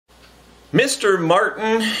Mr.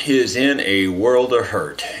 Martin is in a world of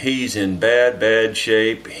hurt. He's in bad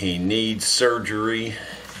shape. He needs surgery.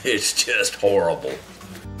 It's just horrible.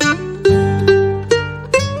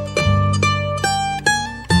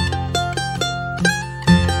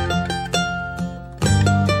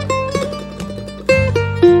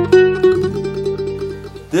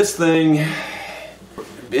 This thing,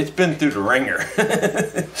 it's been through the ringer.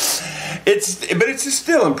 But it's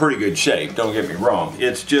still in pretty good shape, don't get me wrong.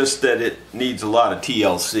 It's just that it needs a lot of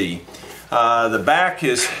TLC. The back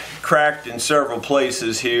is cracked in several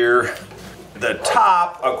places here. The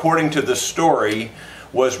top, according to the story,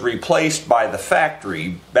 was replaced by the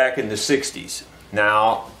factory back in the 60s.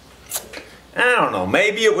 Now, I don't know,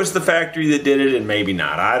 maybe it was the factory that did it and maybe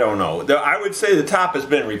not, I don't know. I would say the top has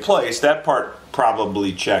been replaced. That part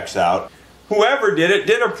probably checks out. Whoever did it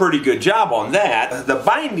did a pretty good job on that. The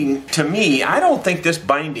binding, to me, I don't think this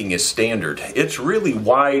binding is standard. It's really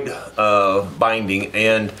wide binding,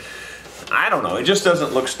 and I don't know, it just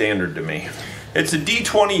doesn't look standard to me. It's a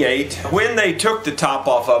D-28. When they took the top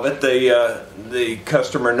off of it, the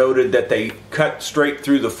customer noted that they cut straight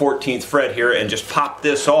through the 14th fret here and just popped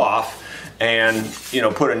this off and, you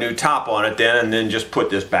know, put a new top on it then, and then just put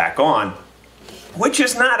this back on, which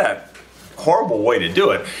is not a horrible way to do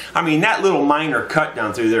it. I mean, that little minor cut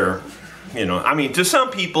down through there, you know, I mean, to some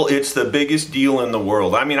people it's the biggest deal in the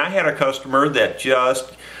world. I mean, I had a customer that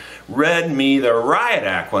just read me the riot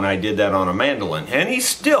act when I did that on a mandolin, and he's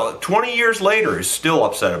still, 20 years later, is still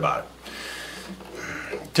upset about it.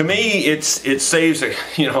 To me, it saves a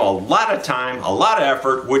lot of time, a lot of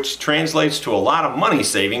effort, which translates to a lot of money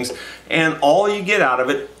savings, and all you get out of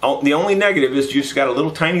it, the only negative is you just got a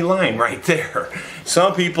little tiny line right there.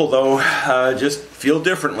 Some people, though, just feel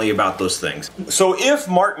differently about those things. So if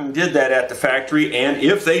Martin did that at the factory, and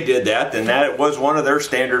if they did that, then that was one of their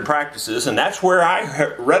standard practices, and that's where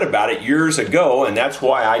I read about it years ago, and that's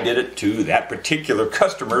why I did it to that particular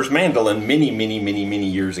customer's mandolin many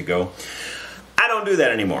years ago. I don't do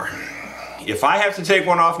that anymore. If I have to take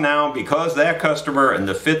one off now because that customer and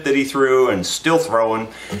the fit that he threw and still throwing,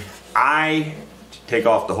 I take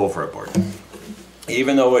off the whole fretboard.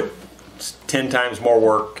 Even though it's 10 times more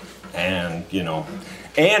work, and you know,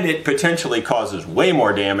 and it potentially causes way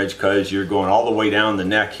more damage because you're going all the way down the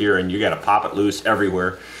neck here and you got to pop it loose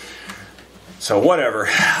everywhere. So whatever,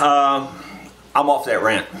 I'm off that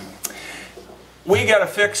rant. We got to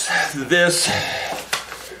fix this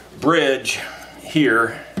bridge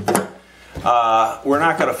here. We're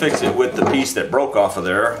not going to fix it with the piece that broke off of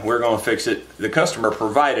there. We're going to fix it. The customer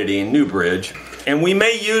provided a new bridge, and we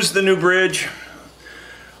may use the new bridge,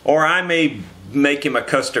 or I may make him a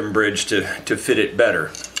custom bridge to fit it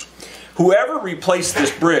better. Whoever replaced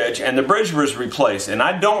this bridge, and the bridge was replaced, and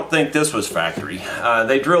I don't think this was factory.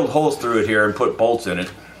 They drilled holes through it here and put bolts in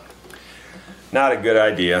it. Not a good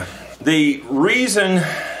idea. The reason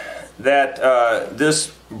that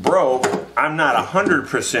this broke, I'm not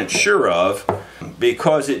 100% sure of,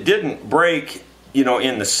 because it didn't break, you know,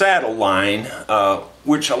 in the saddle line,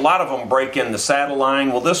 which a lot of them break in the saddle line.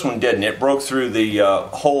 Well, this one didn't. It broke through the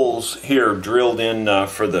holes here drilled in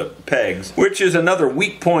for the pegs, which is another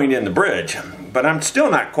weak point in the bridge, but I'm still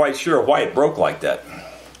not quite sure why it broke like that.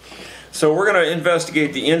 So we're going to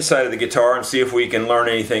investigate the inside of the guitar and see if we can learn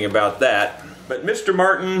anything about that. But Mr.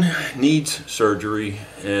 Martin needs surgery,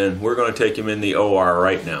 and we're going to take him in the OR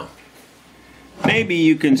right now. Maybe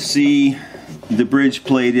you can see the bridge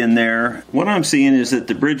plate in there. What I'm seeing is that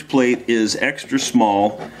the bridge plate is extra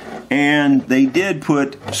small, and they did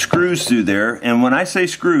put screws through there. And when I say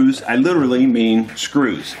screws, I literally mean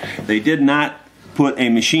screws. They did not put a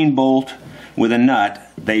machine bolt with a nut.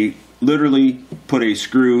 They literally put a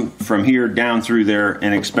screw from here down through there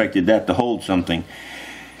and expected that to hold something.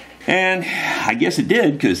 And I guess it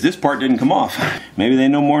did, because this part didn't come off. Maybe they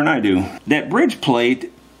know more than I do. That bridge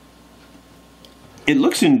plate, it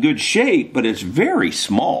looks in good shape, but it's very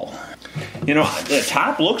small. You know, the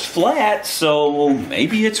top looks flat, so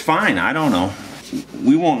maybe it's fine. I don't know.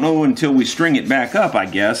 We won't know until we string it back up, I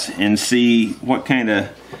guess, and see what kind of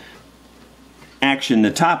action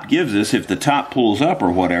the top gives us, if the top pulls up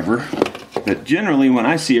or whatever. But generally, when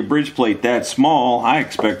I see a bridge plate that small, I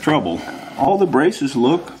expect trouble. All the braces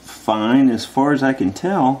look fine as far as I can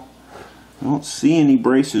tell. I don't see any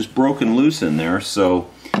braces broken loose in there, so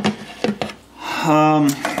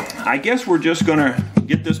I guess we're just gonna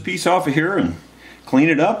get this piece off of here and clean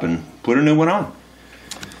it up and put a new one on.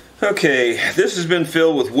 Okay, this has been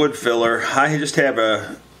filled with wood filler. I just have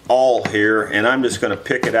a awl here, and I'm just gonna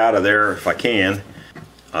pick it out of there if I can.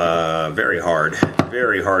 Very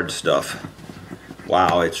hard stuff.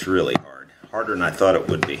 Wow, it's really hard. Harder than I thought it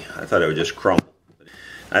would be. I thought it would just crumble.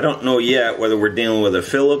 I don't know yet whether we're dealing with a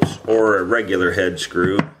Phillips or a regular head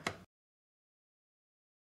screw.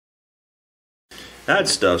 That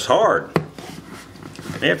stuff's hard.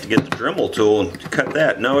 They have to get the Dremel tool and cut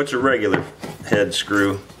that. No, it's a regular head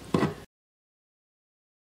screw.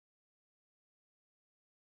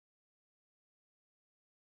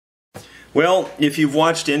 Well, if you've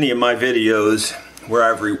watched any of my videos where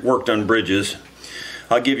I've worked on bridges,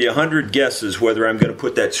 I'll give you 100 guesses whether I'm going to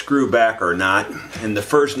put that screw back or not, and the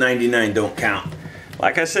first 99 don't count.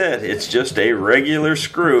 Like I said, it's just a regular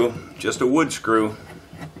screw, just a wood screw.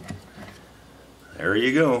 There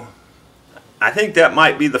you go. I think that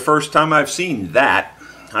might be the first time I've seen that.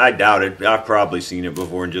 I doubt it. I've probably seen it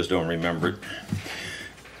before and just don't remember it.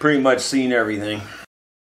 Pretty much seen everything.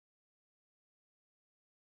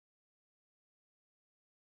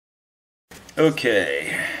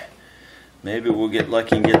 Okay, maybe we'll get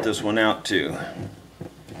lucky and get this one out too.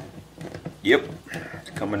 Yep, it's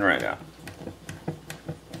coming right out.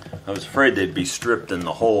 I was afraid they'd be stripped in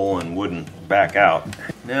the hole and wouldn't back out.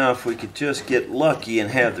 Now if we could just get lucky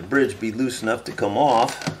and have the bridge be loose enough to come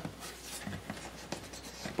off.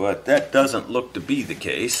 But that doesn't look to be the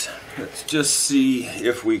case. Let's just see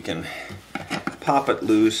if we can pop it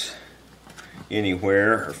loose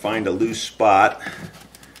anywhere or find a loose spot.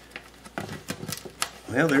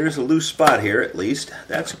 Well, there's a loose spot here at least.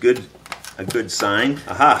 That's good, a good sign.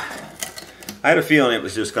 Aha! I had a feeling it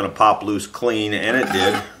was just going to pop loose clean, and it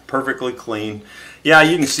did. Perfectly clean. Yeah,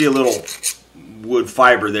 you can see a little wood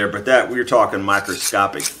fiber there, but that we're talking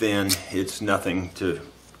microscopic thin. It's nothing to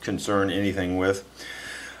concern anything with.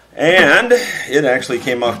 And it actually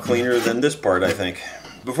came off cleaner than this part, I think.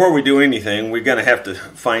 Before we do anything, we're going to have to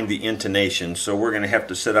find the intonation. So we're going to have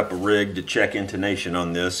to set up a rig to check intonation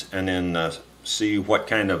on this, and then see what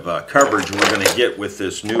kind of coverage we're going to get with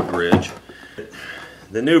this new bridge.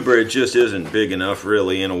 The new bridge just isn't big enough,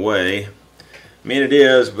 really, in a way. I mean, it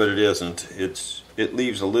is, but it isn't. It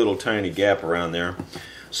leaves a little tiny gap around there.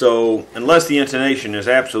 So unless the intonation is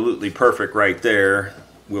absolutely perfect right there,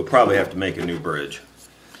 we'll probably have to make a new bridge.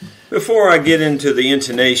 Before I get into the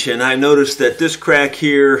intonation, I noticed that this crack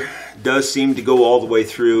here does seem to go all the way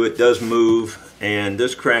through. It does move. And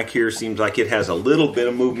this crack here seems like it has a little bit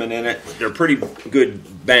of movement in it. They're pretty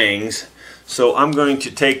good bangs. So I'm going to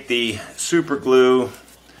take the super glue,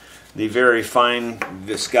 the very fine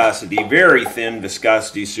viscosity, very thin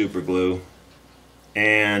viscosity super glue,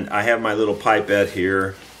 and I have my little pipette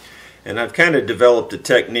here. And I've kind of developed a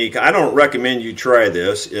technique. I don't recommend you try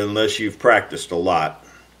this unless you've practiced a lot,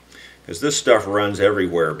 because this stuff runs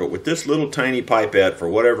everywhere. But with this little tiny pipette, for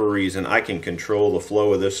whatever reason, I can control the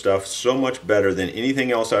flow of this stuff so much better than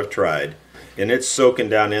anything else I've tried. And it's soaking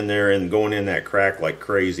down in there and going in that crack like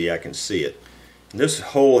crazy. I can see it. And this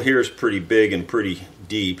hole here is pretty big and pretty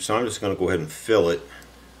deep, so I'm just going to go ahead and fill it.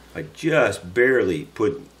 I just barely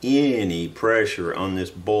put any pressure on this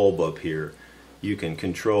bulb up here. You can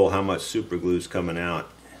control how much super glue is coming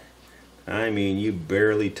out. I mean, you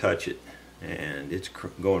barely touch it. And it's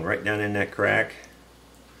going right down in that crack.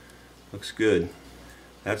 Looks good.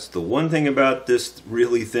 That's the one thing about this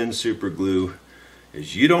really thin super glue,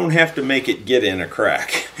 is you don't have to make it get in a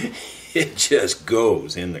crack. It just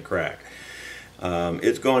goes in the crack.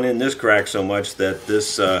 It's gone in this crack so much that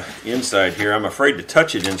this inside here, I'm afraid to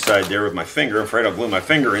touch it inside there with my finger. I'm afraid I'll glue my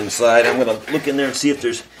finger inside. I'm going to look in there and see if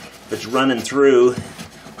it's running through.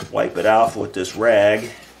 Wipe it off with this rag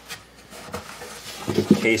in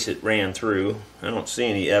case it ran through. I don't see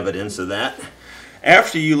any evidence of that.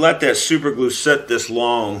 After you let that super glue set this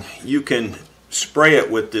long, you can spray it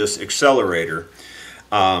with this accelerator.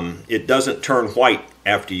 It doesn't turn white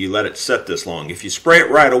after you let it set this long. If you spray it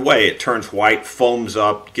right away, it turns white, foams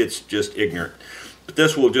up, gets just ignorant. But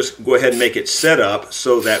this will just go ahead and make it set up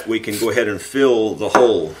so that we can go ahead and fill the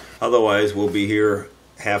hole. Otherwise, we'll be here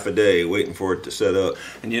half a day waiting for it to set up.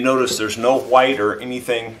 And you notice there's no white or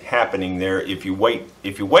anything happening there. If you wait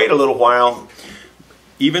a little while,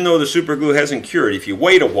 even though the super glue hasn't cured, if you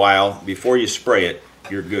wait a while before you spray it,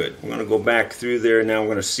 you're good. I'm going to go back through there now. I'm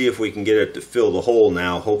going to see if we can get it to fill the hole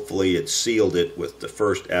now. Hopefully it sealed it with the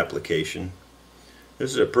first application.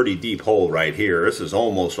 This is a pretty deep hole right here. This is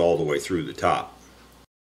almost all the way through the top.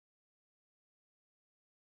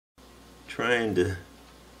 Trying to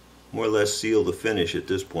more or less seal the finish at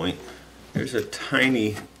this point. There's a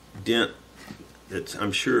tiny dent that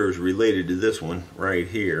I'm sure is related to this one right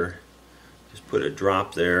here. Just put a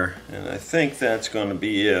drop there, and I think that's going to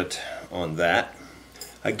be it on that.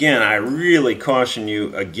 Again, I really caution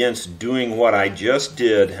you against doing what I just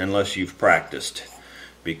did unless you've practiced,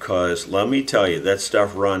 because let me tell you, that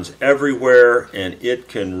stuff runs everywhere and it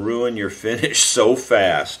can ruin your finish so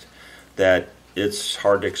fast that it's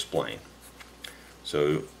hard to explain.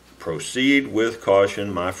 So proceed with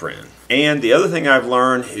caution, my friend. And the other thing I've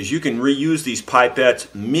learned is you can reuse these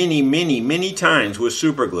pipettes many times with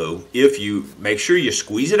super glue if you make sure you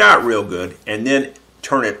squeeze it out real good and then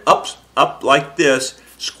turn it up like this.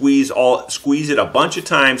 Squeeze it a bunch of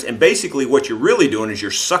times, and basically what you're really doing is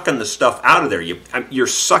you're sucking the stuff out of there. You're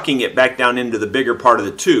sucking it back down into the bigger part of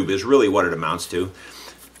the tube is really what it amounts to.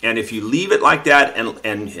 And if you leave it like that,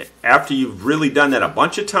 and after you've really done that a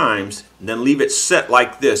bunch of times, then leave it set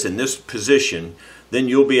like this in this position, then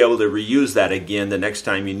you'll be able to reuse that again the next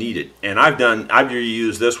time you need it. And I've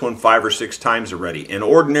reused this one 5 or 6 times already. And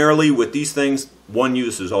ordinarily with these things, one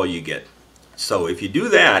use is all you get. So if you do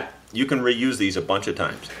that, you can reuse these a bunch of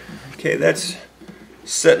times. Okay, that's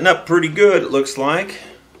setting up pretty good, it looks like.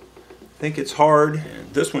 I think it's hard.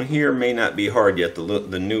 And this one here may not be hard yet,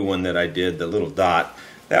 the new one that I did, the little dot.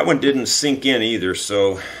 That one didn't sink in either,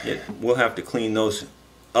 so we'll have to clean those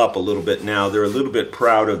up a little bit now. They're a little bit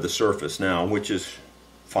proud of the surface now, which is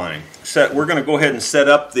fine. We're going to go ahead and set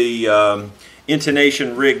up the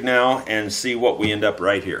intonation rig now and see what we end up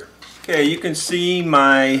right here. Okay, you can see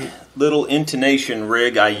my little intonation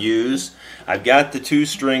rig I use. I've got the 2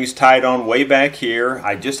 strings tied on way back here.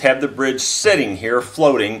 I just have the bridge sitting here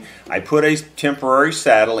floating. I put a temporary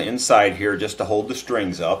saddle inside here just to hold the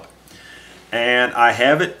strings up. And I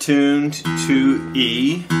have it tuned to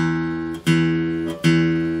E.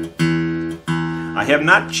 I have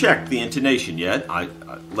not checked the intonation yet. I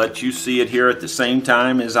let you see it here at the same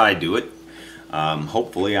time as I do it.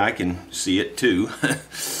 Hopefully I can see it too.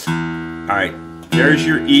 Alright, there's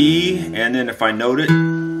your E, and then if I note it,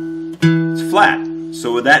 it's flat.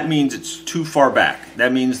 So that means it's too far back.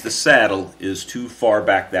 That means the saddle is too far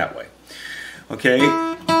back that way. Okay,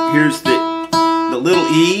 here's the little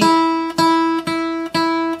E.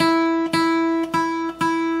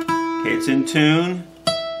 Okay, it's in tune,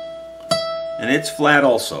 and it's flat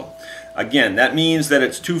also. Again, that means that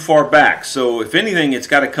it's too far back. So if anything, it's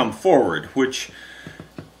got to come forward, which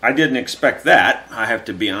I didn't expect that, I have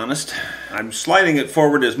to be honest. I'm sliding it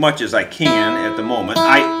forward as much as I can at the moment.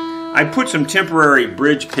 I put some temporary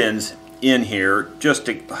bridge pins in here just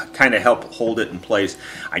to kind of help hold it in place.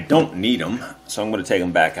 I don't need them, so I'm going to take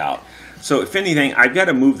them back out. So if anything, I've got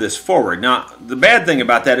to move this forward. Now, the bad thing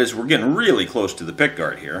about that is we're getting really close to the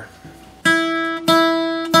pickguard here.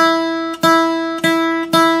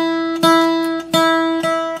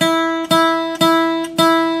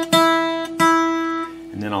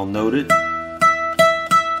 I'll note it.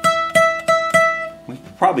 We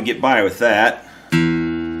could probably get by with that.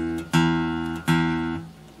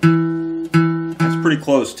 That's pretty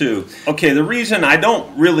close too. Okay, the reason I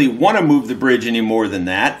don't really want to move the bridge any more than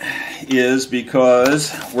that is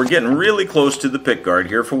because we're getting really close to the pickguard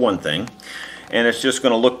here for one thing, and it's just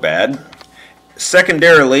going to look bad.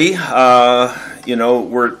 Secondarily, you know,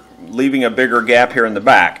 we're leaving a bigger gap here in the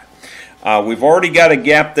back. We've already got a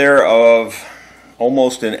gap there of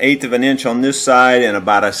almost 1/8 of an inch on this side and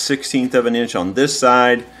about 1/16 of an inch on this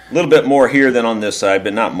side. A little bit more here than on this side,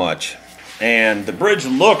 but not much. And the bridge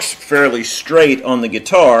looks fairly straight on the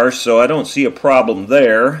guitar, so I don't see a problem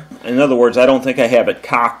there. In other words, I don't think I have it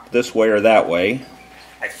cocked this way or that way.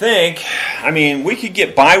 I mean, we could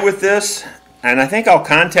get by with this, and I think I'll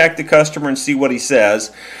contact the customer and see what he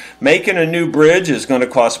says. Making a new bridge is going to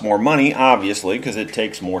cost more money, obviously, because it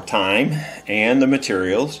takes more time and the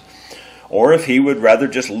materials. Or if he would rather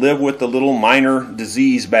just live with the little minor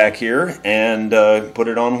disease back here and put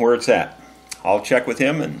it on where it's at. I'll check with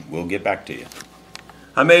him and we'll get back to you.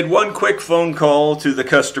 I made one quick phone call to the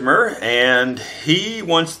customer, and he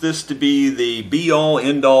wants this to be the be-all,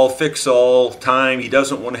 end-all, fix-all time. He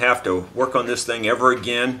doesn't want to have to work on this thing ever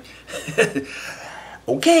again.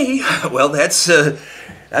 Okay, well that's a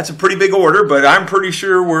pretty big order, but I'm pretty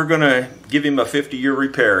sure we're going to give him a 50-year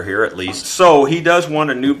repair here at least. So he does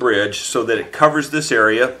want a new bridge so that it covers this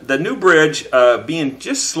area. The new bridge, being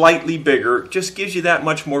just slightly bigger, just gives you that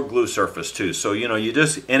much more glue surface too. So, you know,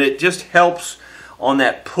 and it just helps on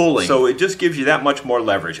that pulling. So it just gives you that much more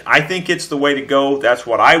leverage. I think it's the way to go. That's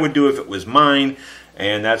what I would do if it was mine,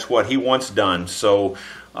 and that's what he wants done. So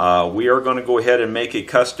we are going to go ahead and make a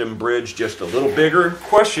custom bridge just a little bigger.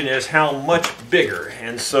 Question is how much bigger,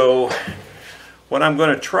 and so what I'm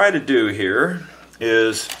going to try to do here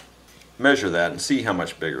is measure that and see how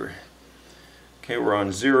much bigger. Okay, we're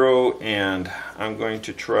on 0, and I'm going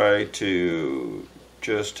to try to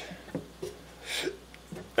just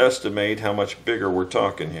estimate how much bigger we're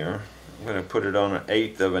talking here. I'm going to put it on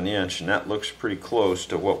 1/8 of an inch, and that looks pretty close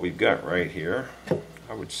to what we've got right here.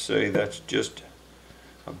 I would say that's just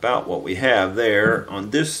about what we have there. On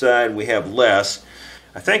this side we have less.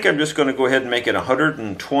 I think I'm just going to go ahead and make it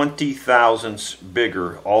 120 thousandths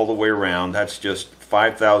bigger all the way around. That's just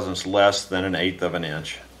 5 thousandths less than 1/8 of an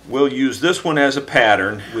inch. We'll use this one as a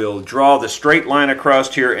pattern. We'll draw the straight line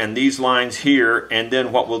across here and these lines here, and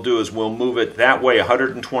then what we'll do is we'll move it that way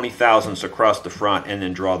 120 thousandths across the front and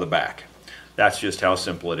then draw the back. That's just how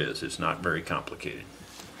simple it is. It's not very complicated.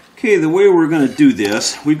 Okay, the way we're going to do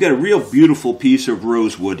this, we've got a real beautiful piece of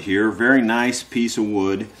rosewood here, very nice piece of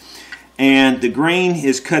wood, and the grain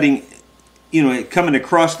is cutting, coming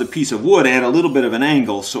across the piece of wood at a little bit of an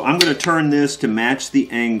angle. So I'm going to turn this to match the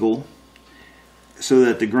angle so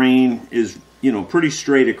that the grain is, pretty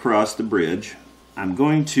straight across the bridge. I'm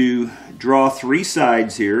going to draw 3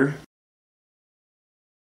 sides here.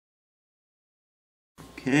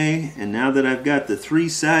 Okay, and now that I've got the 3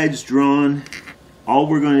 sides drawn, all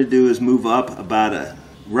we're going to do is move up about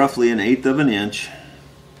roughly 1/8 of an inch.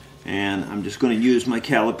 And I'm just going to use my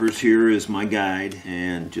calipers here as my guide,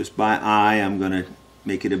 and just by eye I'm going to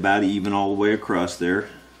make it about even all the way across there.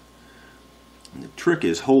 And the trick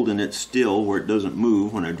is holding it still where it doesn't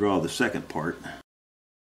move when I draw the second part.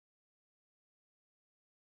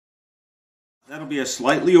 That'll be a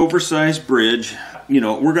slightly oversized bridge.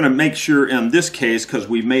 We're going to make sure in this case, because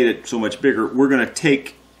we've made it so much bigger, we're going to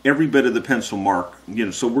take every bit of the pencil mark.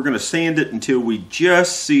 So we're going to sand it until we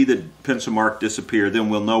just see the pencil mark disappear. Then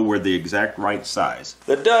we'll know we're the exact right size.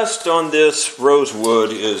 The dust on this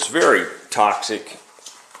rosewood is very toxic.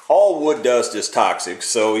 All wood dust is toxic,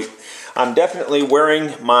 so I'm definitely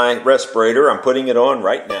wearing my respirator. I'm putting it on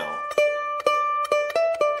right now.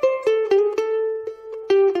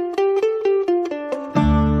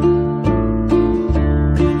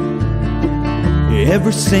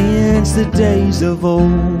 Ever since the days of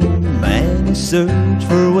old, man searched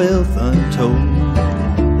for wealth untold.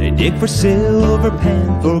 They dig for silver,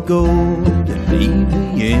 pan for gold, and leave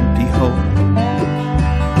the empty hole.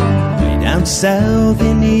 Way down south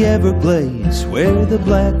in the Everglades, where the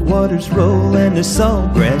black waters roll and the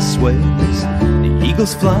saltgrass sways, the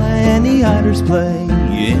eagles fly and the otters play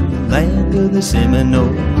in the land of the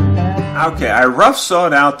Seminole. Okay, I rough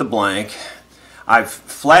sawed out the blank. I've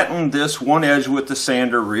flattened this one edge with the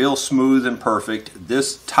sander real smooth and perfect.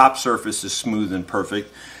 This top surface is smooth and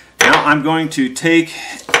perfect. Now I'm going to take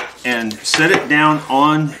and set it down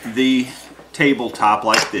on the tabletop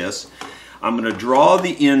like this. I'm going to draw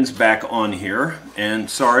the ends back on here, and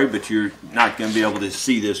sorry, but you're not going to be able to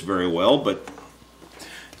see this very well, but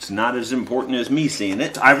it's not as important as me seeing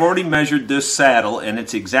it. I've already measured this saddle, and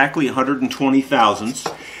it's exactly 120 thousandths.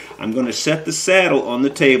 I'm going to set the saddle on the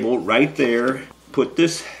table right there, put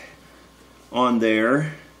this on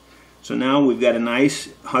there. So now we've got a nice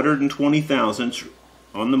 120 thousandths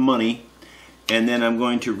on the money, and then I'm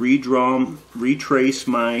going to retrace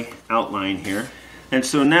my outline here. And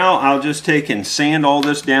so now I'll just take and sand all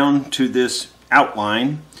this down to this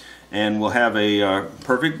outline, and we'll have a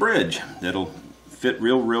perfect bridge that'll fit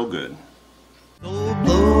real good. Blow,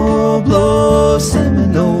 blow, blow,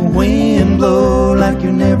 Seminole wind, blow like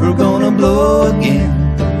you're never gonna blow again.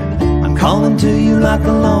 I'm calling to you like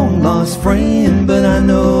a long lost friend, but I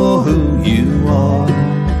know who you are.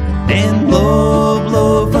 And blow,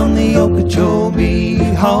 blow from the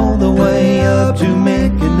Okeechobee all the way up to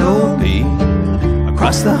Micanopy,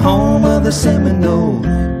 across the home of the Seminole,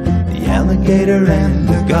 the alligator and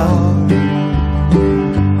the gar.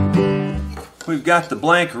 We've got the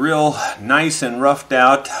blank real nice and roughed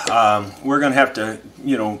out. We're going to have to,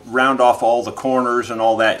 round off all the corners and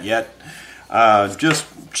all that yet. Just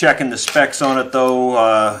checking the specs on it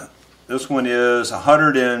though. This one is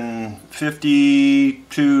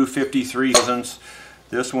 152 53 thousandths.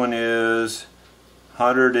 This one is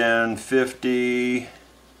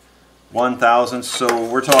 151 thousandths. So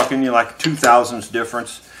we're talking like 2 thousandths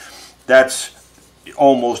difference. That's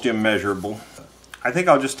almost immeasurable. I think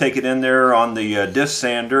I'll just take it in there on the disc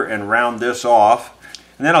sander and round this off.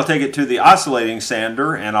 And then I'll take it to the oscillating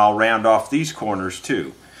sander and I'll round off these corners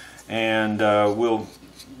too. And we'll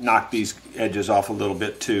knock these edges off a little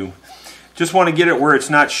bit too. Just want to get it where it's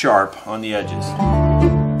not sharp on the edges.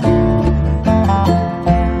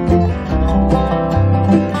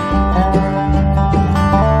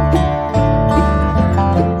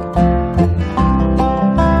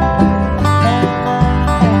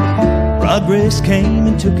 Progress came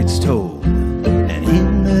and took its toll, and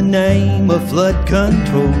in the name of flood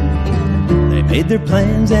control, they made their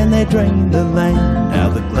plans and they drained the land. Now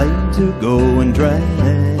the glades are going dry.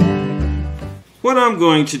 What I'm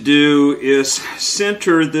going to do is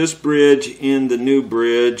center this bridge in the new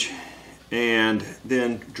bridge and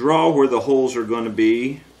then draw where the holes are going to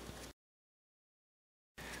be.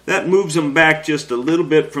 That moves them back just a little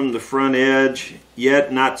bit from the front edge,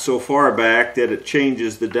 yet not so far back that it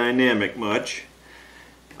changes the dynamic much.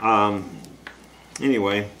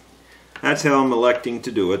 Anyway, that's how I'm electing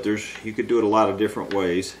to do it. You could do it a lot of different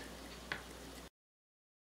ways.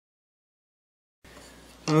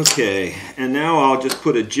 Okay, and now I'll just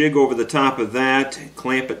put a jig over the top of that,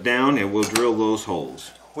 clamp it down, and we'll drill those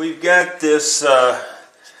holes. We've got this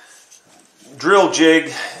drill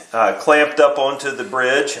jig clamped up onto the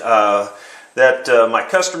bridge that my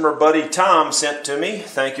customer buddy Tom sent to me.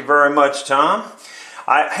 Thank you very much, Tom.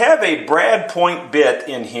 I have a brad point bit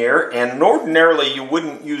in here, and ordinarily you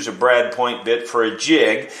wouldn't use a brad point bit for a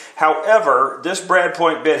jig. However, this brad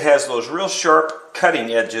point bit has those real sharp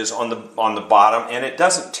cutting edges on the bottom, and it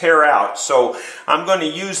doesn't tear out. So I'm going to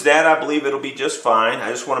use that. I believe it'll be just fine. I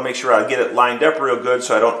just want to make sure I get it lined up real good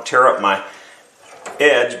so I don't tear up my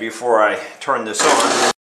edge before I turn this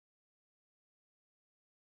on.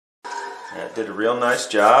 That did a real nice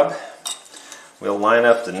job. We'll line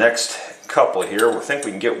up the next couple here. We think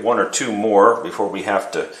we can get one or two more before we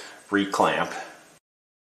have to reclamp.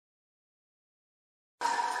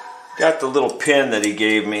 Got the little pin that he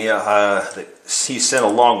gave me that he sent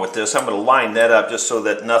along with this. I'm going to line that up just so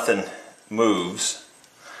that nothing moves.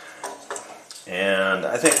 And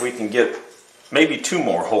I think we can get maybe two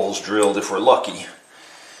more holes drilled if we're lucky.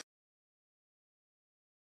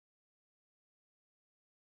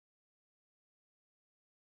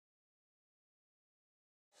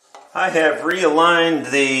 I have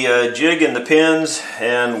realigned the jig and the pins,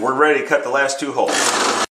 and we're ready to cut the last two holes.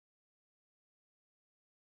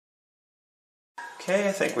 Okay,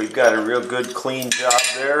 I think we've got a real good clean job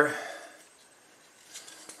there.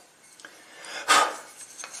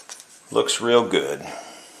 Looks real good.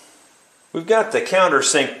 We've got the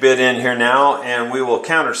countersink bit in here now, and we will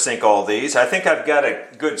countersink all these. I think I've got a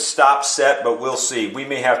good stop set, but we'll see. We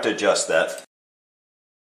may have to adjust that.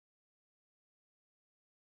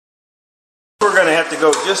 We're going to have to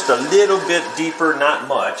go just a little bit deeper, not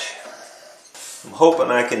much. I'm hoping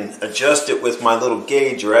I can adjust it with my little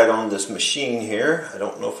gauge right on this machine here. I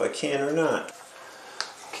don't know if I can or not.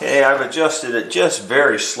 Okay, I've adjusted it just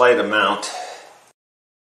very slight amount.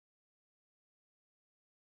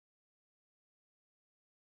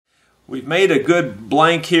 We've made a good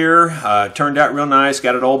blank here. Turned out real nice.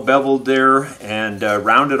 Got it all beveled there and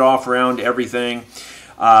rounded off around everything.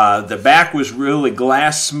 The back was really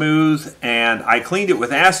glass smooth, and I cleaned it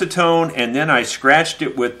with acetone, and then I scratched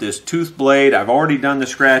it with this tooth blade. I've already done the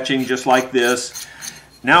scratching just like this.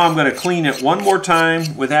 Now I'm going to clean it one more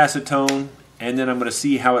time with acetone, and then I'm going to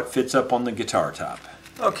see how it fits up on the guitar top.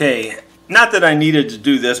 Okay, not that I needed to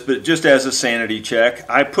do this, but just as a sanity check,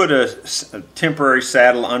 I put a temporary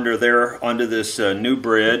saddle under there, under this new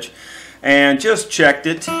bridge, and just checked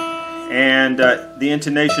it. And the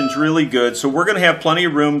intonation's really good, so we're going to have plenty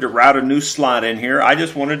of room to route a new slot in here. I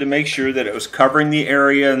just wanted to make sure that it was covering the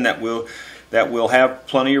area and that we'll have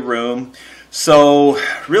plenty of room. So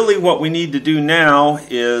really what we need to do now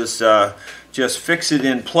is just fix it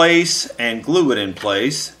in place and glue it in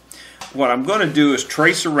place. What I'm going to do is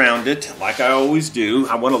trace around it like I always do.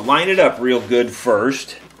 I want to line it up real good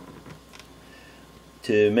first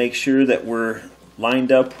to make sure that we're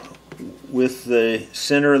lined up with the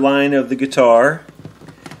center line of the guitar.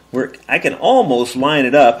 I can almost line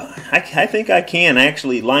it up. I think I can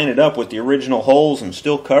actually line it up with the original holes and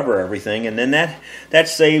still cover everything, and then that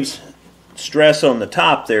saves stress on the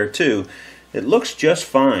top there too. It looks just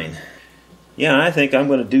fine. Yeah, I think I'm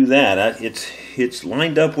going to do that. It's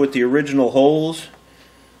lined up with the original holes.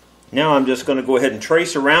 Now I'm just going to go ahead and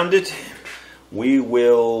trace around it. We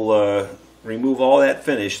will remove all that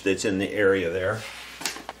finish that's in the area there.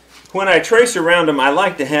 When I trace around them, I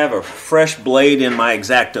like to have a fresh blade in my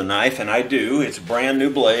X-Acto knife, and I do. It's a brand new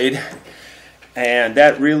blade, and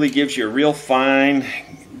that really gives you a real fine,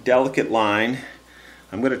 delicate line.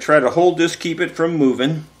 I'm going to try to hold this, keep it from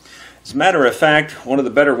moving. As a matter of fact, one of the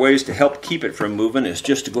better ways to help keep it from moving is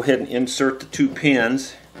just to go ahead and insert the two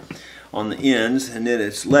pins on the ends, and then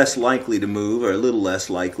it's less likely to move, or a little less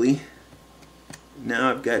likely.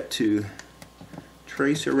 Now I've got to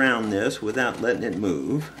trace around this without letting it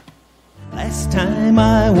move. Last time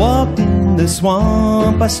I walked in the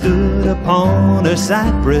swamp, I stood upon a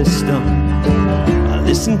cypress stump. I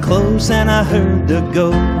listened close and I heard the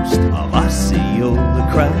ghost of Osceola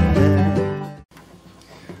cry.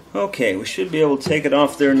 Okay, we should be able to take it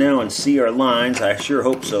off there now and see our lines. I sure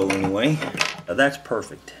hope so anyway. That's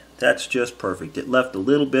perfect. That's just perfect. It left a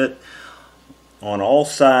little bit on all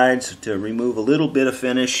sides to remove a little bit of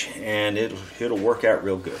finish, and it'll work out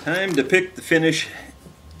real good. Time to pick the finish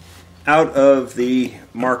out of the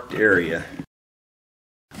marked area.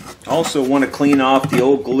 Also want to clean off the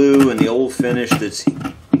old glue and the old finish that's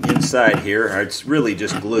inside here. It's really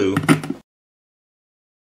just glue.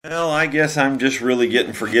 Well, I guess I'm just really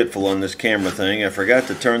getting forgetful on this camera thing. I forgot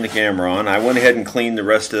to turn the camera on. I went ahead and cleaned the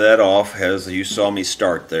rest of that off as you saw me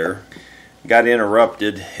start there. Got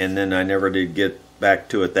interrupted and then I never did get back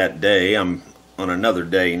to it that day. I'm on another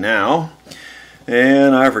day now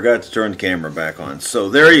and I forgot to turn the camera back on. So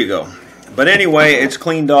there you go. But anyway, it's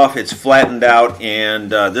cleaned off, it's flattened out,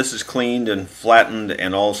 and this is cleaned and flattened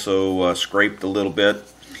and also scraped a little bit.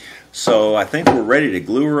 So I think we're ready to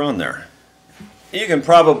glue her on there. You can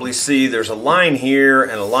probably see there's a line here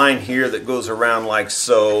and a line here that goes around like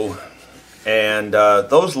so. And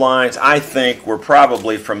those lines, I think, were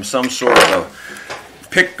probably from some sort of a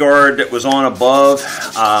pick guard that was on above.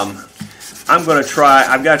 I'm going to try,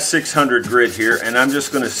 I've got 600 grit here, and I'm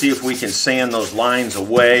just going to see if we can sand those lines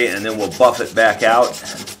away, and then we'll buff it back out.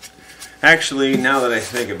 Actually, now that I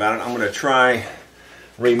think about it, I'm going to try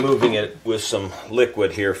removing it with some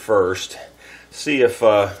liquid here first. See if,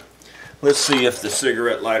 let's see if the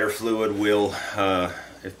cigarette lighter fluid will,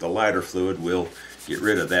 if the lighter fluid will get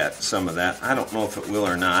rid of that, some of that. I don't know if it will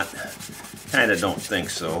or not. Kind of don't think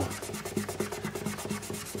so.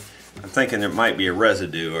 I'm thinking there might be a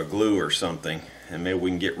residue, a glue or something, and maybe we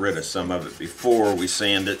can get rid of some of it before we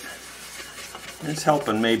sand it. It's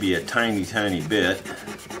helping maybe a tiny bit.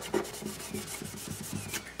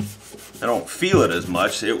 I don't feel it as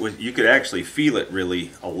much. You could actually feel it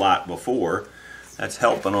really a lot before. That's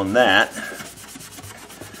helping on that.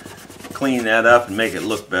 Clean that up and make it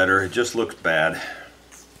look better. It just looks bad.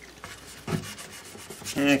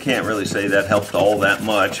 I can't really say that helped all that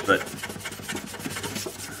much, but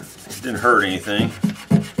didn't hurt anything.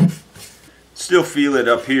 Still feel it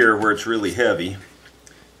up here where it's really heavy.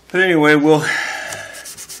 But anyway, we'll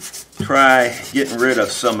try getting rid of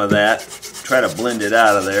some of that. Try to blend it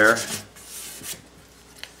out of there.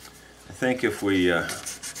 I think if we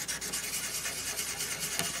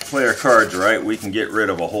play our cards right, we can get rid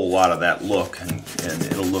of a whole lot of that look and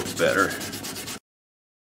it'll look better.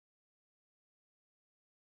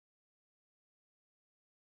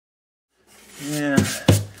 Yeah.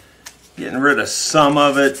 Getting rid of some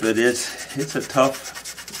of it, but it's a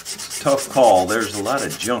tough call. There's a lot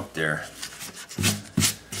of junk there.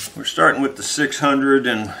 We're starting with the 600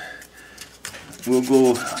 and we'll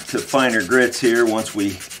go to finer grits here once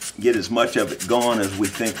we get as much of it gone as we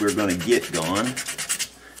think we're going to get gone.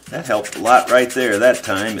 That helped a lot right there that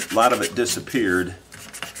time. A lot of it disappeared.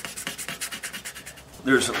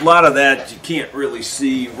 There's a lot of that you can't really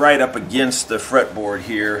see right up against the fretboard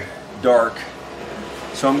here, dark.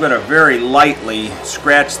 So I'm going to very lightly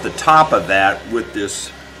scratch the top of that with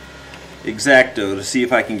this X-Acto to see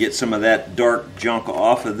if I can get some of that dark junk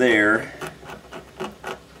off of there.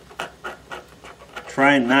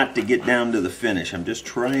 Trying not to get down to the finish. I'm just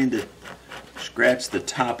trying to scratch the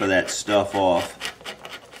top of that stuff off.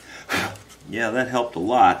 Yeah, that helped a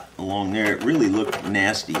lot along there. It really looked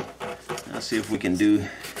nasty. Let's see if we can do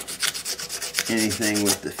anything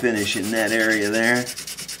with the finish in that area there.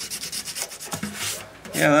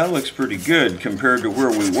 Yeah, that looks pretty good compared to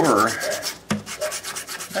where we were.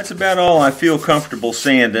 That's about all I feel comfortable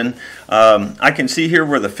sanding. I can see here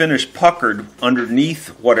where the finish puckered underneath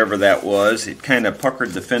whatever that was. It kind of puckered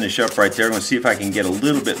the finish up right there. I'm going to see if I can get a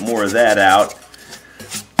little bit more of that out.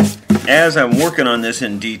 As I'm working on this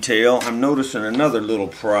in detail, I'm noticing another little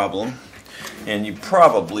problem. And you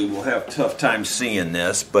probably will have a tough time seeing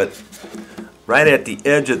this, but right at the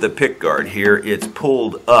edge of the pick guard here, it's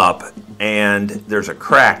pulled up and there's a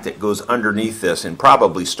crack that goes underneath this and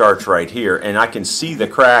probably starts right here, and I can see the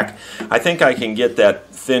crack. I think I can get that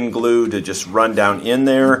thin glue to just run down in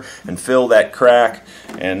there and fill that crack,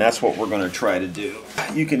 and that's what we're going to try to do.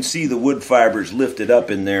 You can see the wood fibers lifted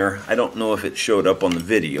up in there. I don't know if it showed up on the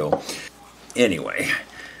video. Anyway,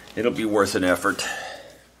 it'll be worth an effort.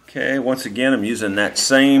 Okay, once again I'm using that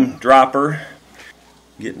same dropper,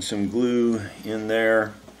 getting some glue in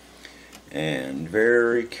there, and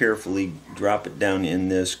very carefully drop it down in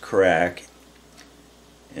this crack.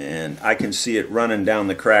 And I can see it running down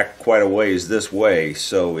the crack quite a ways this way,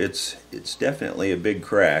 so it's definitely a big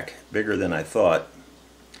crack, bigger than I thought.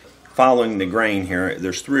 Following the grain here,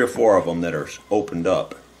 there's 3 or 4 of them that are opened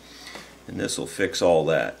up, and this will fix all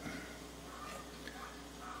that.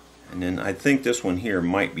 And then I think this one here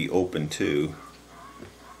might be open too.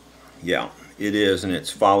 Yeah, it is, and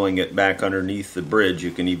it's following it back underneath the bridge.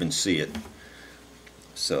 You can even see it.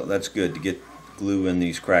 So that's good to get glue in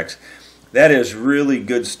these cracks. That is really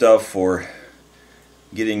good stuff for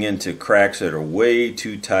getting into cracks that are way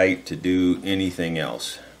too tight to do anything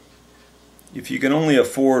else. If you can only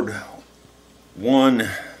afford one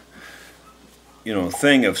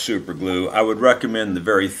thing of super glue, I would recommend the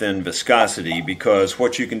very thin viscosity, because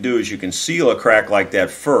what you can do is you can seal a crack like that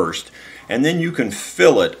first, and then you can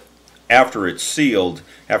fill it after it's sealed,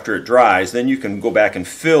 after it dries. Then you can go back and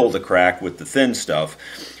fill the crack with the thin stuff.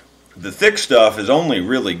 The thick stuff is only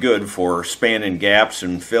really good for spanning gaps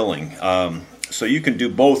and filling, so you can do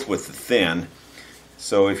both with the thin.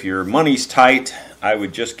 So if your money's tight, I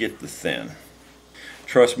would just get the thin.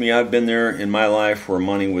 Trust me, I've been there in my life where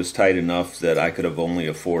money was tight enough that I could have only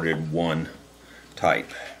afforded one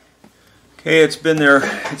type. Okay, it's been there,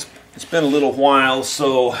 it's been a little while,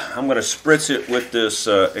 so I'm going to spritz it with this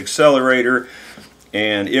accelerator,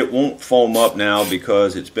 and it won't foam up now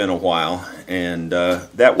because it's been a while, and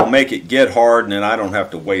that will make it get hard, and then I don't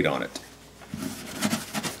have to wait on it.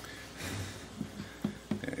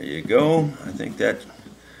 There you go. I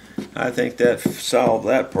think that solved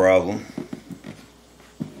that problem.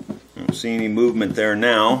 Don't see any movement there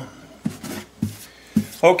now.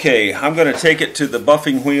 Okay, I'm going to take it to the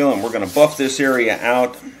buffing wheel, and we're going to buff this area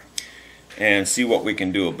out and see what we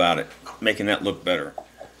can do about it, making that look better.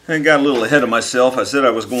 I got a little ahead of myself. I said I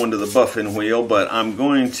was going to the buffing wheel, but I'm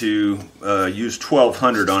going to use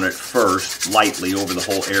 1200 on it first, lightly over the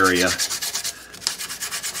whole area,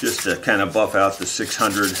 just to kind of buff out the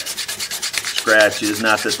 600 scratches.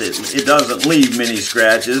 Not that it doesn't leave many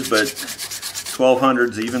scratches, but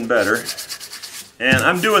 1200's even better. And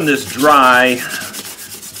I'm doing this dry.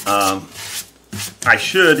 I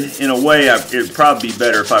should, in a way, it would probably be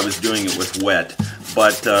better if I was doing it with wet,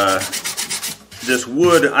 but this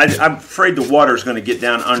wood, I'm afraid the water is going to get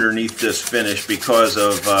down underneath this finish because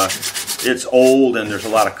of it's old and there's a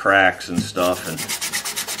lot of cracks and stuff, and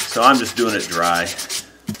so I'm just doing it dry.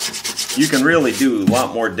 You can really do a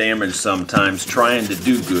lot more damage sometimes trying to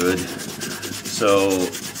do good, so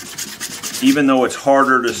even though it's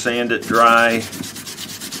harder to sand it dry,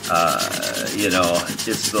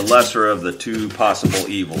 it's the lesser of the two possible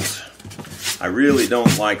evils. I really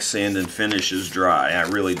don't like sanding finishes dry. I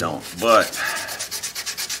really don't. But,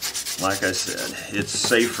 like I said, it's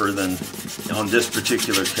safer than, on this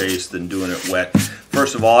particular case, than doing it wet.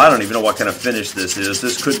 First of all, I don't even know what kind of finish this is.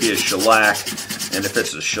 This could be a shellac, and if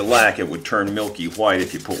it's a shellac, it would turn milky white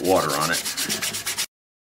if you put water on it.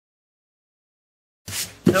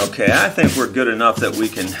 Okay, I think we're good enough that we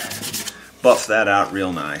can buff that out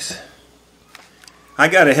real nice. I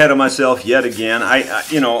got ahead of myself yet again.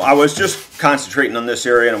 I was just concentrating on this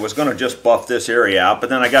area and I was going to just buff this area out, but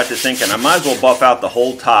then I got to thinking I might as well buff out the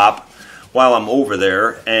whole top while I'm over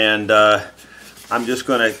there, and I'm just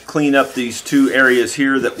going to clean up these two areas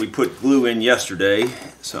here that we put glue in yesterday.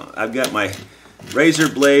 So I've got my razor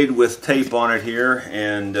blade with tape on it here,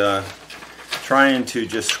 and trying to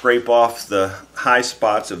just scrape off the high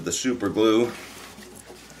spots of the super glue.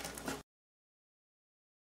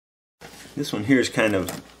 This one here is kind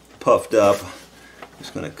of puffed up.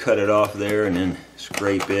 Just going to cut it off there and then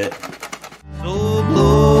scrape it. So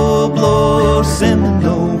blow, blow,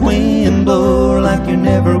 Seminole wind, blow like you're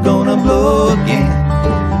never gonna blow again.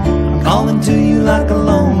 I'm calling to you like a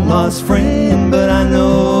long lost friend, but I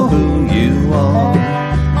know who you are.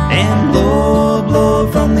 And blow,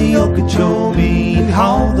 blow from the Okeechobee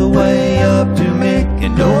all the way up to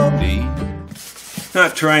Micanopy.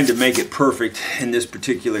 Not trying to make it perfect in this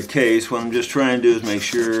particular case. What I'm just trying to do is make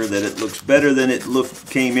sure that it looks better than it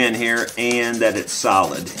came in here, and that it's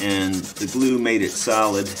solid. And the glue made it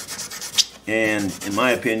solid. And in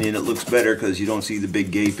my opinion, it looks better because you don't see the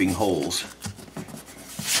big gaping holes.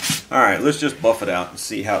 Alright, let's just buff it out and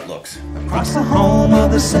see how it looks. Across the home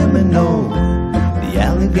of the Seminole, the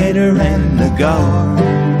alligator and the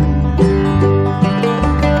gar.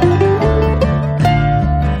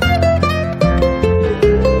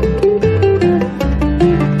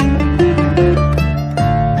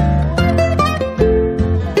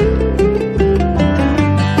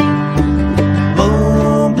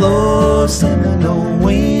 Seminole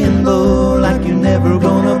wind, blow like you're never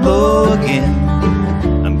gonna blow again.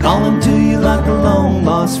 I'm calling to you like a long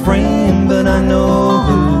lost friend, but I know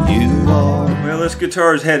who you are. Well, this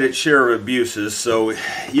guitar's had its share of abuses, so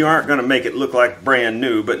you aren't going to make it look like brand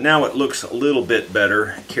new, but now it looks a little bit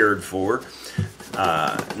better cared for.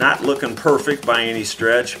 Not looking perfect by any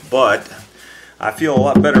stretch, but I feel a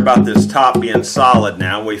lot better about this top being solid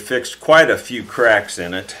now. We fixed quite a few cracks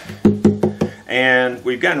in it. And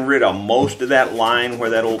we've gotten rid of most of that line where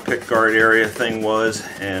that old pickguard area thing was,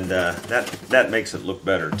 and that makes it look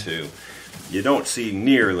better too. you don't see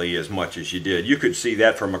nearly as much as you did. You could see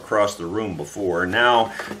that from across the room before.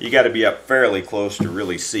 Now you got to be up fairly close to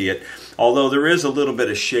really see it. Although there is a little bit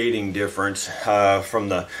of shading difference from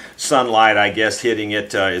the sunlight, I guess, hitting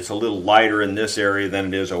it. It's a little lighter in this area than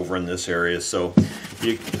it is over in this area. So,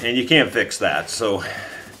 you can't fix that. So,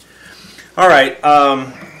 all right.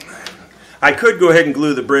 I could go ahead and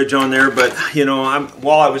glue the bridge on there, but you know,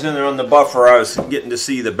 while I was in there on the buffer, I was getting to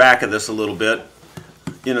see the back of this a little bit.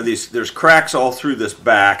 You know, there's cracks all through this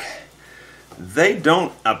back. They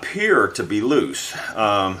don't appear to be loose.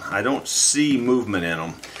 I don't see movement in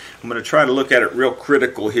them. I'm going to try to look at it real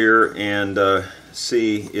critical here and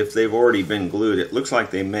see if they've already been glued. It looks like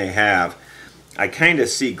they may have. I kind of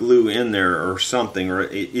see glue in there or something, or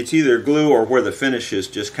it's either glue or where the finish is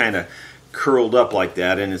just kind of curled up like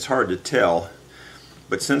that, and it's hard to tell.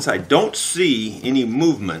 But since I don't see any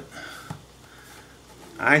movement,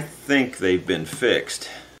 I think they've been fixed.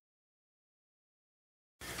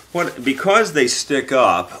 Because they stick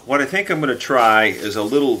up, what I think I'm going to try is a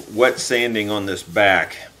little wet sanding on this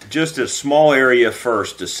back. Just a small area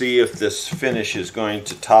first to see if this finish is going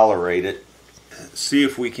to tolerate it. See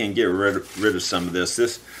if we can get rid of some of this.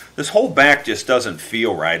 This whole back just doesn't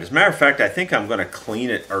feel right. As a matter of fact, I think I'm going to clean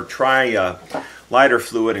it or try lighter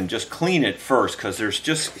fluid and just clean it first, because it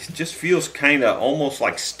just feels kind of almost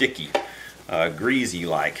like sticky, greasy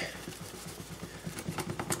like.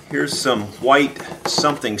 Here's some white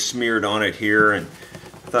something smeared on it here, and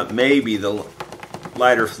I thought maybe the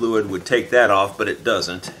lighter fluid would take that off, but it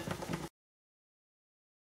doesn't.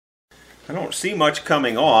 I don't see much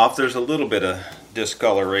coming off. There's a little bit of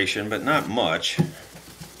discoloration, but not much.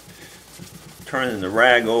 Turning the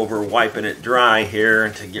rag over, wiping it dry here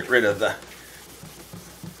to get rid of the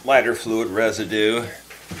lighter fluid residue.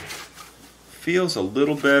 Feels a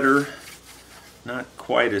little better, not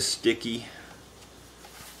quite as sticky.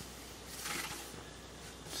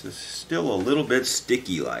 It's still a little bit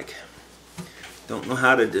sticky like. Don't know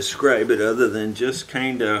how to describe it other than just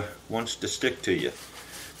kind of wants to stick to you.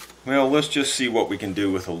 Well, let's just see what we can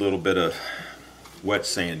do with a little bit of wet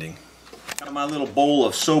sanding. Got my little bowl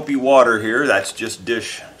of soapy water here. That's just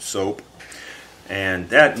dish soap. And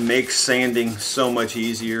that makes sanding so much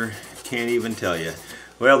easier. Can't even tell you.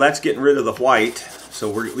 Well, that's getting rid of the white. So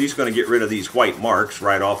we're at least going to get rid of these white marks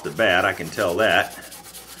right off the bat. I can tell that.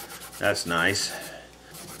 That's nice.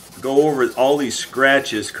 Go over all these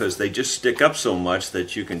scratches because they just stick up so much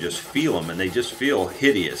that you can just feel them, and they just feel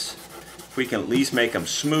hideous. If we can at least make them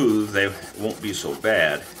smooth, they won't be so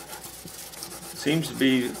bad. Seems to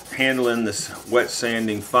be handling this wet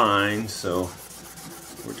sanding fine, so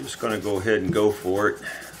we're just going to go ahead and go for it.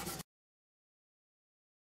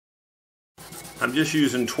 I'm just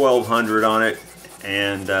using 1200 on it,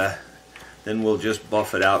 and then we'll just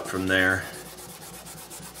buff it out from there.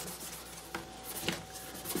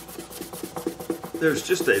 There's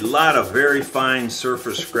just a lot of very fine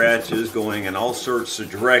surface scratches going in all sorts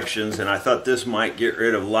of directions, and I thought this might get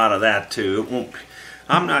rid of a lot of that too. It won't,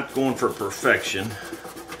 I'm not going for perfection,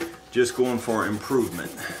 just going for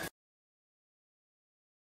improvement.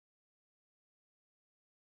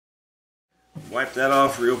 Wipe that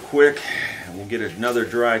off real quick, and we'll get another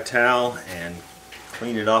dry towel and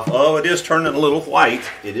clean it off. Oh, it is turning a little white.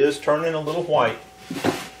 It is turning a little white.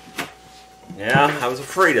 Yeah, I was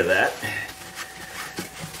afraid of that.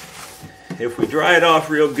 If we dry it off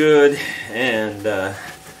real good and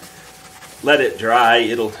let it dry,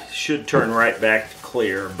 it should turn right back to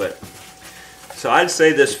clear. But so I'd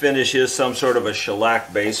say this finish is some sort of a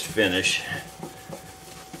shellac based finish.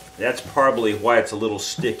 That's probably why it's a little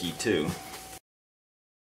sticky too.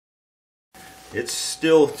 It's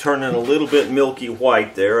still turning a little bit milky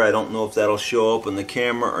white there. I don't know if that'll show up in the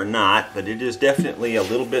camera or not, but it is definitely a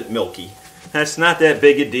little bit milky. That's not that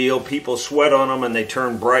big a deal. People sweat on them and they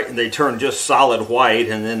turn bright, and they turn just solid white,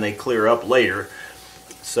 and then they clear up later.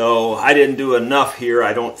 So I didn't do enough here,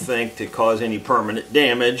 I don't think, to cause any permanent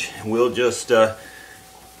damage. We'll just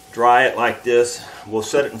dry it like this. We'll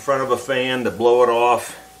set it in front of a fan to blow it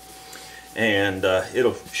off, and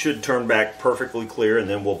should turn back perfectly clear, and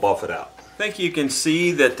then we'll buff it out. I think you can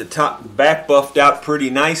see that the back buffed out pretty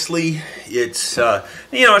nicely. It's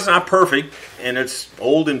you know, it's not perfect and it's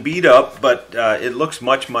old and beat up, but it looks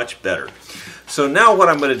much better. So now what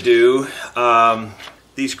I'm going to do,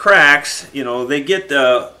 these cracks, you know, they get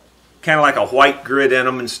kind of like a white grit in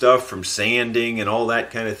them and stuff from sanding and all that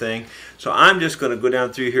kind of thing. So I'm just going to go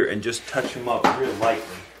down through here and just touch them up real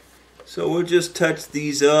lightly. So we'll just touch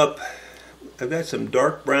these up. I've got some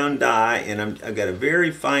dark brown dye, and I've got a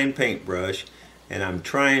very fine paintbrush, and I'm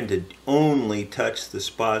trying to only touch the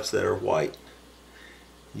spots that are white.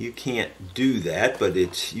 You can't do that, but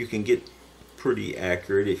you can get pretty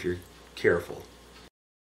accurate if you're careful.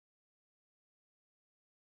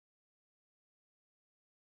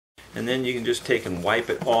 And then you can just take and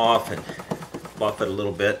wipe it off and buff it a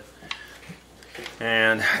little bit.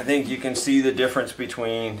 And I think you can see the difference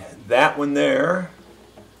between that one there,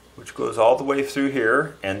 which goes all the way through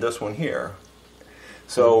here, and this one here.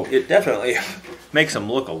 So it definitely makes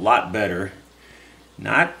them look a lot better.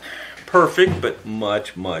 Not perfect, but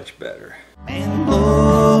much, much better. And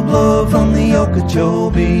blow, blow from the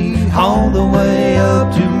Okeechobee all the way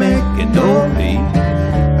up to Micanopy,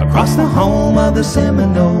 across the home of the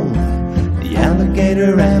Seminole, the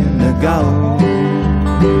alligator and the gull.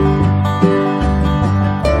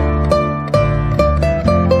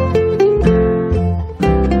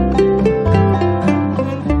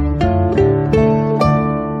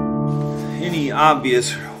 Any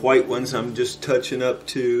obvious white ones I'm just touching up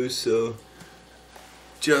too, so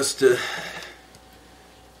just to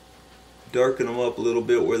darken them up a little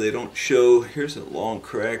bit where they don't show. Here's a long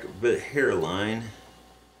crack, a bit of hairline.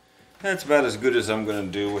 That's about as good as I'm going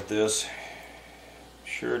to do with this.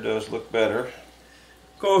 Sure does look better.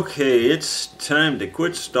 Okay, it's time to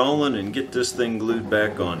quit stalling and get this thing glued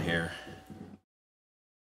back on here.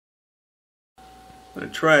 I'm going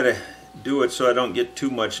to try to do it so I don't get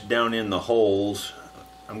too much down in the holes.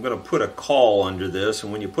 I'm going to put a caul under this,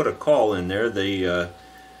 and when you put a caul in there,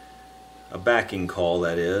 a backing caul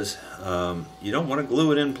that is, you don't want to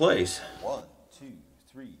glue it in place. 1, 2,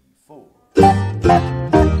 3, 4.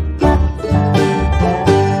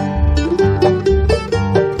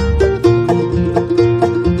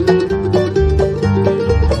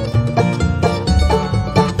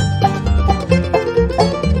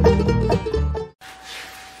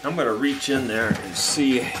 I'm going to reach in there and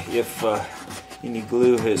see if any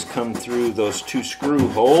glue has come through those two screw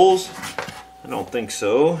holes. I don't think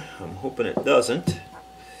so. I'm hoping it doesn't.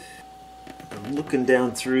 I'm looking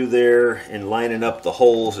down through there and lining up the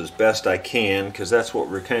holes as best I can, because that's what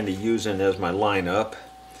we're kind of using as my lineup.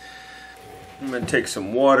 I'm going to take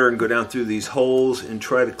some water and go down through these holes and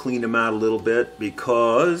try to clean them out a little bit,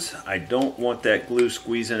 because I don't want that glue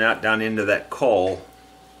squeezing out down into that caul.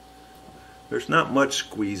 There's not much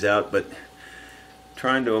squeeze out, but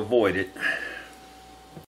trying to avoid it.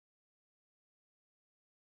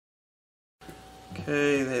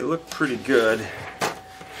 Okay, they look pretty good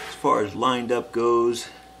as far as lined up goes.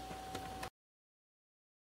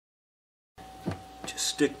 Just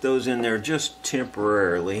stick those in there just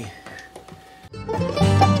temporarily.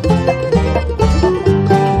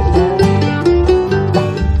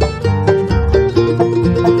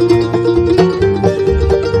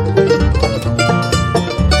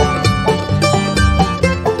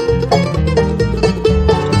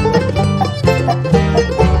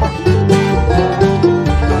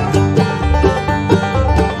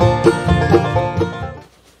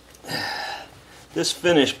 This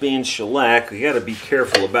finish being shellac, we got to be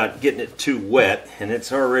careful about getting it too wet, and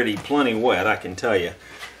it's already plenty wet, I can tell you.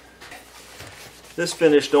 This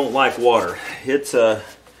finish don't like water. It's a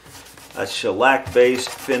shellac based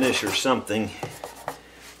finish or something,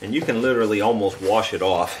 and you can literally almost wash it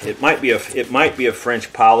off. It might be a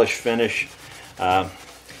French polish finish.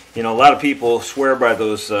 You know, a lot of people swear by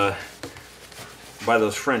those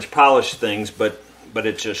French polish things, but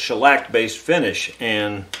it's a shellac based finish,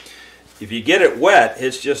 and if you get it wet,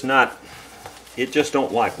 it just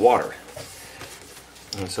don't like water.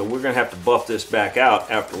 And so we're going to have to buff this back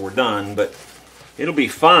out after we're done, but it'll be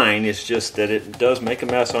fine. It's just that it does make a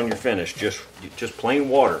mess on your finish, just plain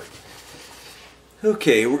water.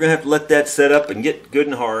 Okay, we're going to have to let that set up and get good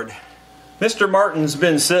and hard. Mr. Martin's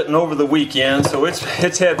been sitting over the weekend, so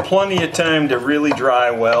it's had plenty of time to really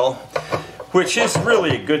dry well, which is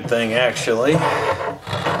really a good thing, actually.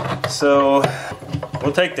 So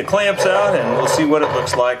we'll take the clamps out and we'll see what it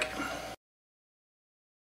looks like.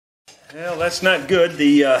 Well, that's not good.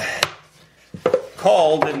 The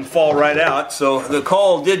caul didn't fall right out, so the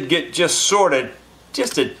caul did get just a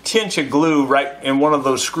tinge of glue right in one of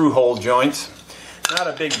those screw hole joints. Not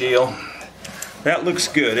a big deal. That looks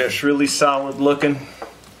good. It's really solid looking.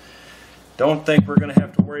 Don't think we're going to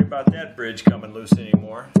have to worry about that bridge coming loose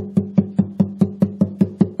anymore.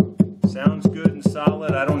 Sounds good and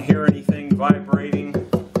solid. I don't hear anything vibrating.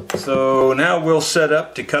 So now we'll set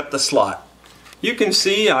up to cut the slot. You can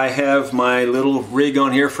see I have my little rig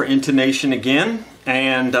on here for intonation again,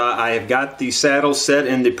 and I have got the saddle set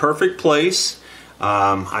in the perfect place.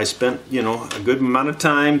 I spent, a good amount of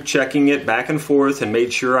time checking it back and forth and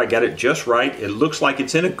made sure I got it just right. It looks like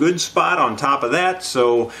it's in a good spot on top of that,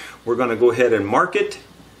 so we're going to go ahead and mark it.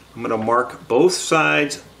 I'm going to mark both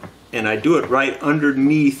sides, and I do it right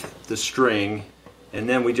underneath the string, And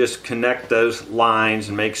then we just connect those lines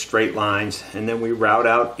and make straight lines, and then we route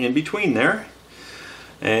out in between there,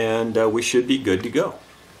 and we should be good to go.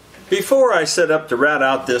 Before I set up to route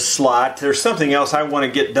out this slot, there's something else I want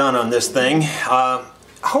to get done on this thing.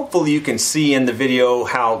 Hopefully you can see in the video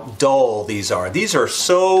how dull these are. These are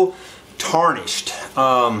so tarnished,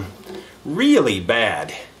 really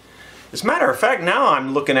bad. As a matter of fact, now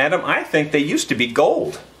I'm looking at them, I think they used to be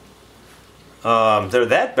gold. They're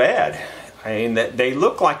that bad. I mean, they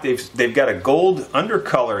look like they've got a gold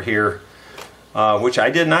undercolor here, which I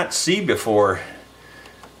did not see before.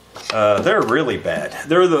 They're really bad.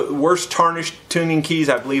 They're the worst tarnished tuning keys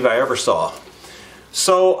I believe I ever saw.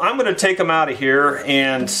 So I'm going to take them out of here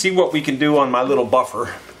and see what we can do on my little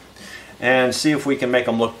buffer and see if we can make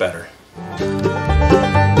them look better.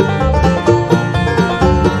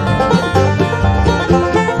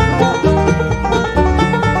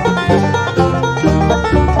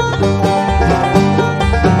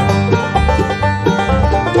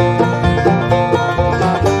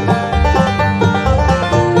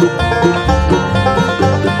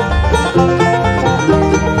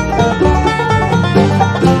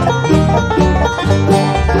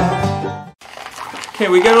 Okay,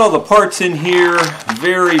 we got all the parts in here,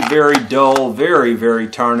 very, very dull, very, very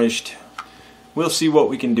tarnished. We'll see what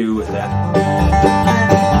we can do with that.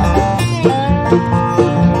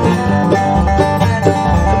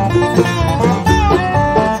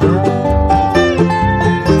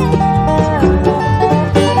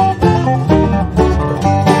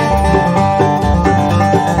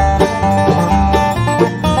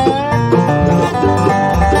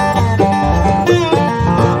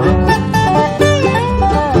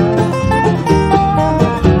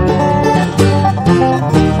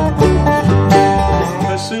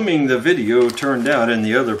 The video turned out in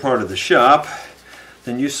the other part of the shop,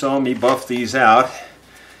 then you saw me buff these out,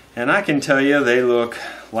 and I can tell you they look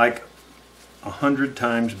like 100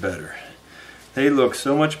 times better. They look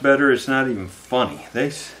so much better it's not even funny.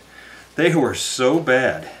 They were so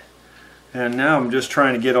bad, and now I'm just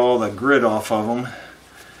trying to get all the grit off of them.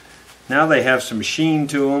 Now they have some sheen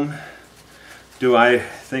to them. Do I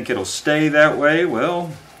think it'll stay that way?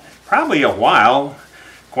 Well, probably a while.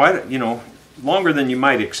 Quite, you know, longer than you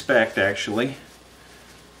might expect, actually.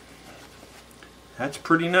 That's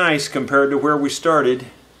pretty nice compared to where we started.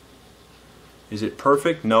 Is it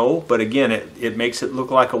perfect? No, but again, it makes it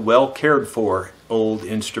look like a well cared for old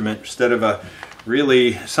instrument instead of a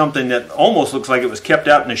really something that almost looks like it was kept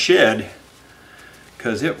out in a shed,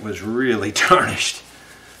 because it was really tarnished.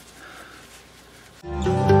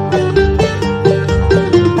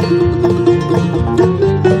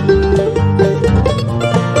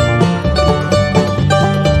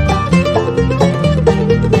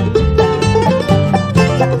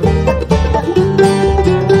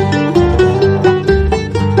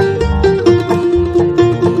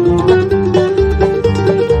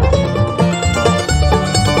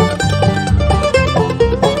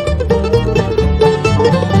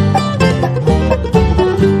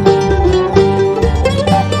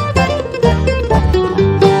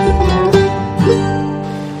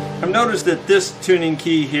 That this tuning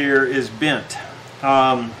key here is bent.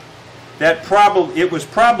 It was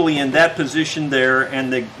probably in that position there,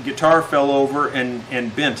 and the guitar fell over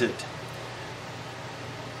and bent it.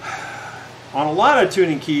 On a lot of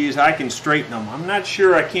tuning keys I can straighten them. I'm not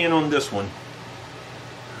sure I can on this one.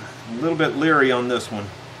 I'm a little bit leery on this one.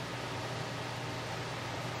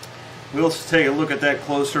 We'll take a look at that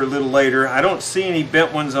closer a little later. I don't see any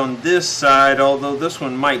bent ones on this side, although this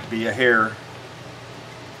one might be a hair.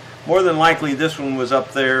 More than likely this one was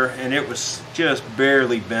up there and it was just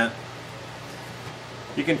barely bent.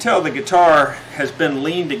 You can tell the guitar has been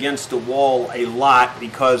leaned against the wall a lot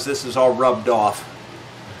because this is all rubbed off.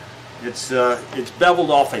 It's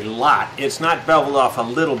beveled off a lot. It's not beveled off a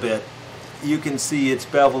little bit. You can see it's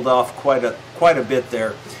beveled off quite a bit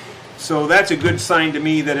there. So that's a good sign to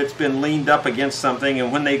me that it's been leaned up against something,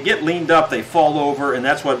 and when they get leaned up they fall over, and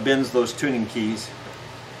that's what bends those tuning keys.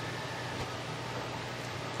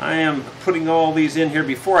 I am putting all these in here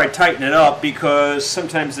before I tighten it up because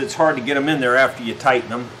sometimes it's hard to get them in there after you tighten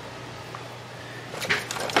them.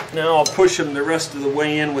 Now I'll push them the rest of the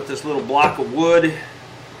way in with this little block of wood.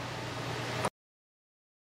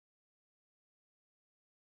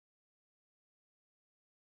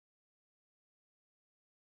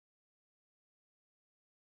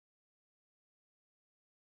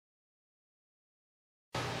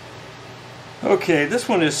 Okay, this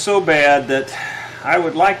one is so bad that I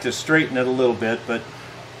would like to straighten it a little bit, but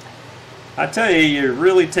I tell you, you're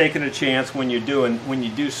really taking a chance when you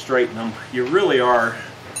do straighten them. You really are.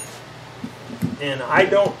 And I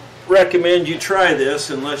don't recommend you try this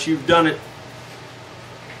unless you've done it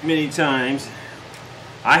many times.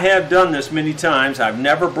 I have done this many times. I've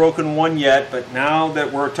never broken one yet, but now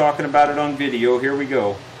that we're talking about it on video, here we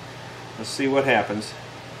go. Let's see what happens.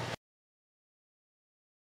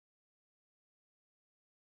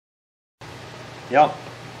 Yep,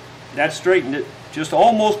 that straightened it just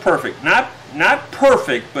almost perfect. Not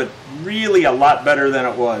perfect, but really a lot better than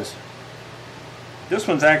it was. This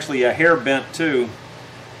one's actually a hair bent too,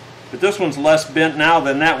 but this one's less bent now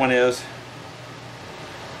than that one is.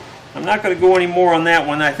 I'm not going to go any more on that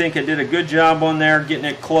one. I think I did a good job on there getting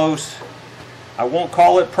it close. I won't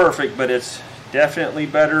call it perfect, but it's definitely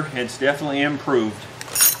better. It's definitely improved.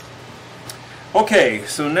 Okay,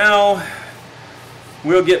 so now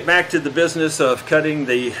we'll get back to the business of cutting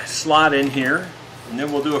the slot in here, and then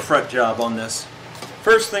we'll do a fret job on this.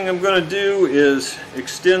 First thing I'm going to do is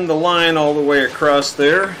extend the line all the way across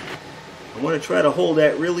there. I want to try to hold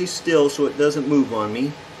that really still so it doesn't move on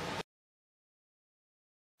me.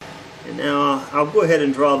 And now I'll go ahead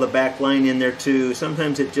and draw the back line in there too.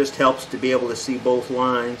 Sometimes it just helps to be able to see both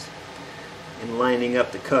lines and lining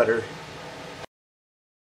up the cutter.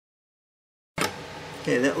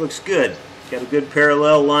 Okay, that looks good. Got a good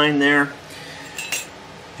parallel line there.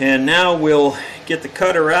 And now we'll get the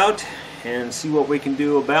cutter out and see what we can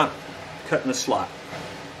do about cutting the slot.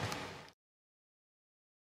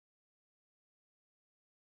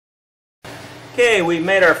 Okay, we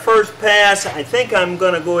made our first pass. I think I'm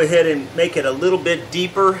going to go ahead and make it a little bit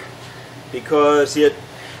deeper because it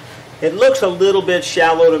looks a little bit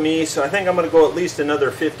shallow to me, so I think I'm going to go at least another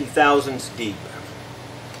 50 thousandths deep.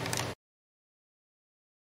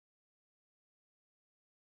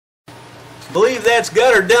 Believe that's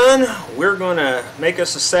gutter done. We're going to make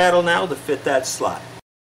us a saddle now to fit that slot.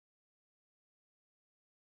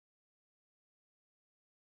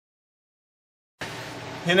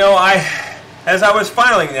 You know, as I was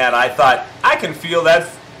filing that, I thought, I can feel that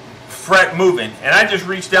fret moving, and I just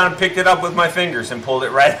reached down and picked it up with my fingers and pulled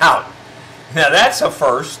it right out. Now that's a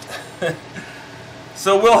first.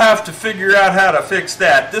 So we'll have to figure out how to fix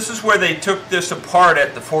that. This is where they took this apart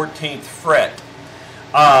at the 14th fret.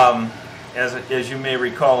 As you may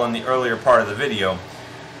recall in the earlier part of the video.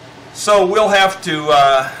 So we'll have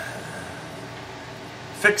to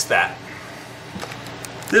fix that.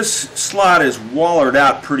 This slot is wallered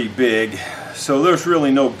out pretty big, so there's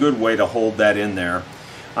really no good way to hold that in there.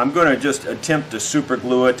 I'm going to just attempt to super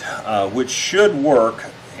glue it, which should work,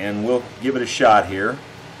 and we'll give it a shot here.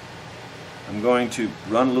 I'm going to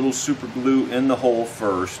run a little super glue in the hole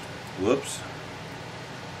first. Whoops.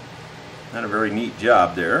 Not a very neat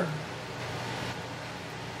job there.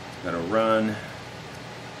 Got to run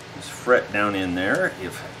this fret down in there.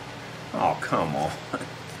 Oh, come on.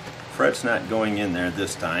 Fret's not going in there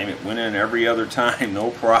this time. It went in every other time,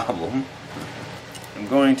 no problem. I'm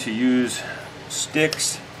going to use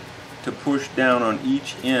sticks to push down on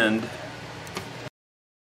each end.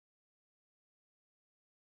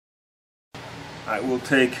 I will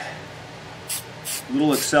take a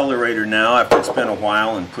little accelerator now after it's been a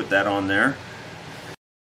while and put that on there.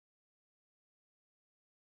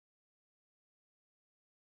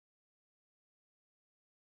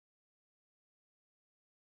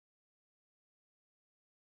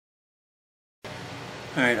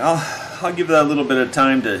 Alright, I'll give that a little bit of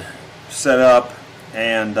time to set up,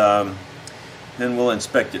 and then we'll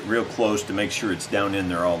inspect it real close to make sure it's down in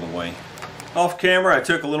there all the way. Off camera, I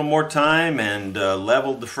took a little more time and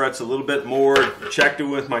leveled the frets a little bit more, checked it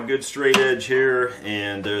with my good straight edge here,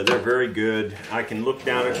 and they're very good. I can look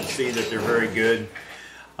down it and see that they're very good.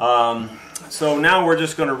 So now we're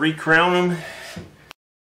just going to recrown them.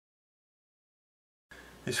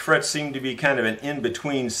 These frets seem to be kind of an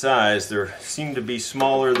in-between size. They seem to be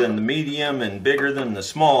smaller than the medium and bigger than the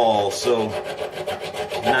small, so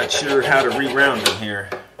I'm not sure how to re-round them here.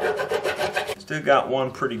 Still got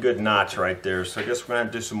one pretty good notch right there, so I guess we're going to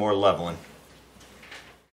have to do some more leveling.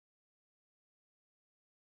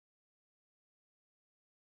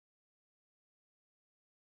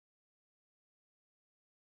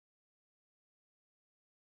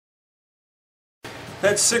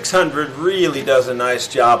 That 600 really does a nice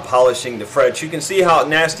job polishing the frets. You can see how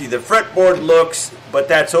nasty the fretboard looks, but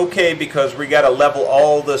that's okay because we got to level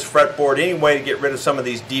all this fretboard anyway to get rid of some of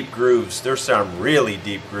these deep grooves. There's some really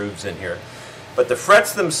deep grooves in here. But the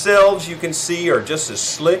frets themselves, you can see, are just as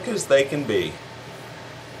slick as they can be.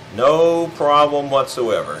 No problem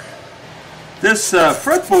whatsoever. This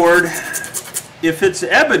fretboard, if it's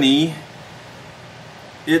ebony,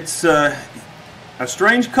 it's a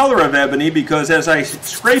strange color of ebony because as I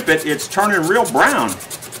scrape it, it's turning real brown.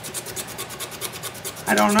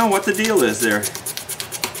 I don't know what the deal is there.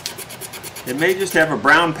 It may just have a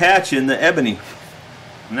brown patch in the ebony.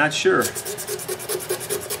 I'm not sure.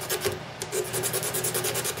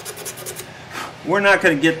 We're not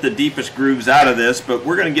going to get the deepest grooves out of this, but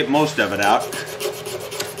we're going to get most of it out.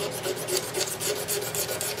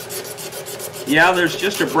 Yeah, there's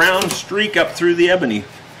just a brown streak up through the ebony.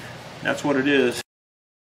 That's what it is.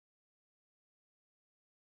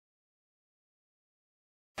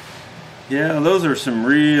 Yeah, those are some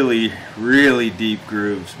really, really deep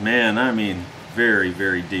grooves. Man, I mean, very,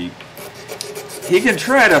 very deep. You can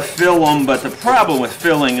try to fill them, but the problem with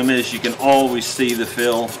filling them is you can always see the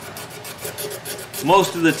fill.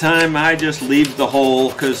 Most of the time I just leave the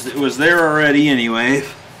hole because it was there already anyway.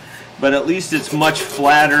 But at least it's much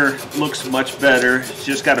flatter, looks much better. It's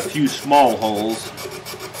just got a few small holes.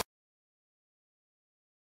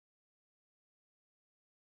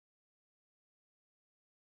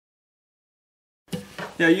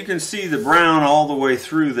 Yeah, you can see the brown all the way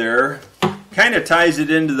through there. Kind of ties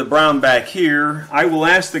it into the brown back here. I will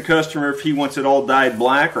ask the customer if he wants it all dyed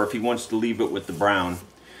black or if he wants to leave it with the brown.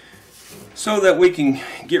 So that we can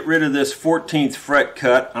get rid of this 14th fret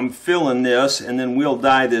cut, I'm filling this and then we'll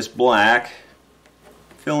dye this black.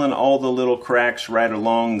 Filling all the little cracks right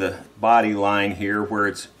along the body line here where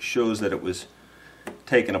it shows that it was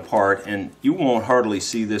taken apart, and you won't hardly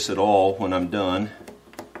see this at all when I'm done.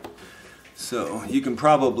 So you can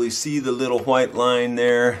probably see the little white line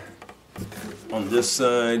there on this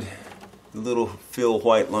side, the little fill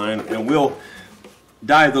white line, and we'll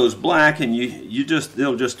dye those black and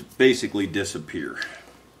they'll just basically disappear.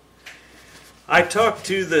 I talked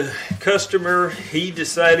to the customer. He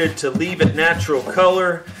decided to leave it natural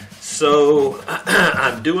color, so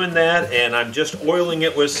I'm doing that, and I'm just oiling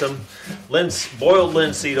it with some boiled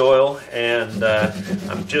linseed oil, and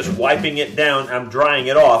I'm just wiping it down. I'm drying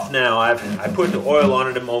it off now. I put the oil on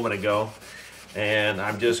it a moment ago, and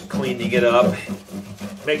I'm just cleaning it up.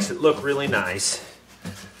 Makes it look really nice.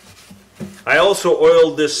 I also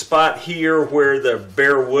oiled this spot here where the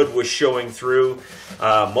bare wood was showing through,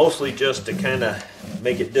 mostly just to kind of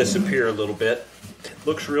make it disappear a little bit. It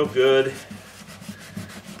looks real good.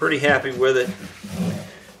 Pretty happy with it.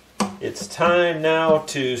 It's time now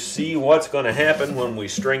to see what's going to happen when we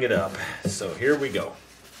string it up. So here we go.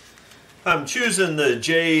 I'm choosing the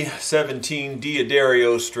J17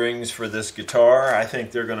 D'Addario strings for this guitar. I think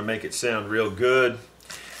they're going to make it sound real good.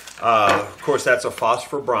 Of course, that's a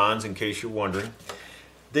phosphor bronze, in case you're wondering.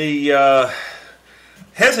 The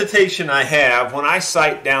hesitation I have when I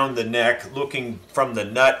sight down the neck, looking from the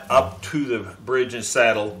nut up to the bridge and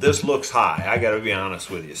saddle, this looks high. I got to be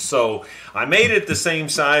honest with you. So I made it the same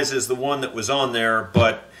size as the one that was on there,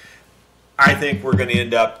 but I think we're going to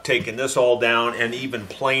end up taking this all down and even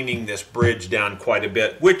planing this bridge down quite a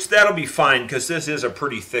bit, which that'll be fine because this is a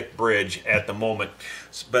pretty thick bridge at the moment.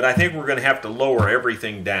 But I think we're going to have to lower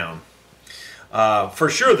everything down. For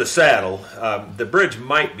sure the saddle, the bridge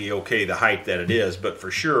might be okay the height that it is, but for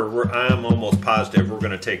sure I'm almost positive we're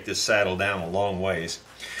going to take this saddle down a long ways.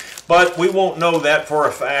 But we won't know that for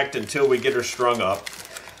a fact until we get her strung up.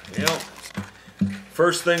 You know,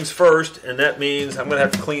 first things first, and that means I'm going to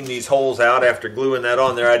have to clean these holes out after gluing that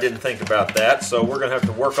on there. I didn't think about that, so we're going to have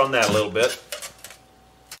to work on that a little bit.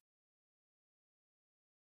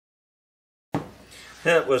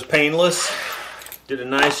 That was painless. Did a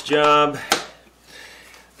nice job.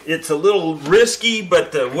 It's a little risky,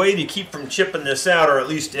 but the way to keep from chipping this out, or at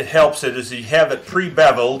least it helps it, is you have it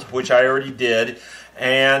pre-beveled, which I already did,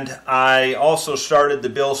 and I also started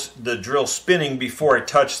the drill spinning before it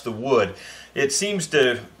touched the wood. It seems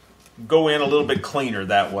to go in a little bit cleaner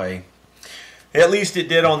that way. At least it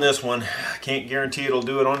did on this one. I can't guarantee it'll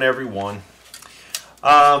do it on every one.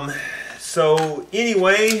 So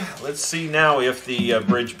anyway, let's see now if the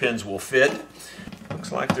bridge pins will fit.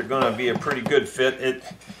 Looks like they're going to be a pretty good fit.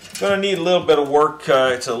 It's going to need a little bit of work.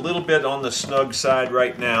 It's a little bit on the snug side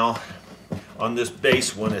right now, on this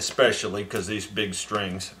base one especially, because these big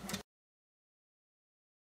strings.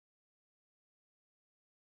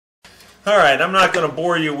 Alright, I'm not going to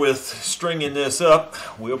bore you with stringing this up.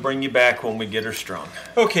 We'll bring you back when we get her strung.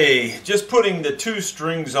 Okay, just putting the two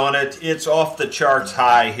strings on it. It's off the charts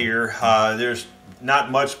high here. There's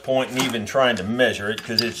not much point in even trying to measure it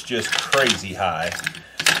because it's just crazy high.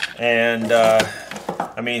 And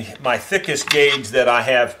I mean, my thickest gauge that I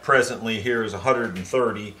have presently here is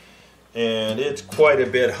 130, and it's quite a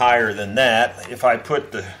bit higher than that. If I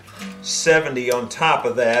put the 70 on top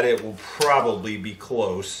of that, it will probably be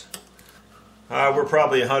close. We're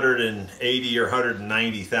probably 180 or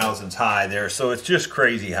 190 thousandths high there, so it's just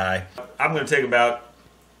crazy high. I'm going to take about,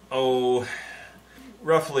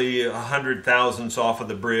 roughly 100 thousandths off of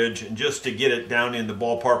the bridge, and just to get it down in the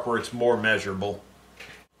ballpark where it's more measurable.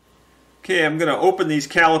 Okay, I'm going to open these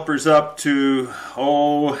calipers up to,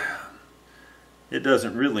 it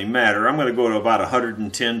doesn't really matter. I'm going to go to about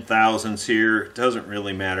 110 thousandths here. It doesn't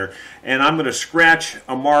really matter. And I'm going to scratch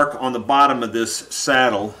a mark on the bottom of this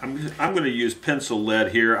saddle. I'm going to use pencil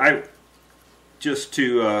lead here. Just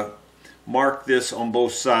to mark this on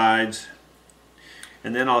both sides.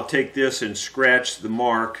 And then I'll take this and scratch the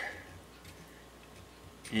mark.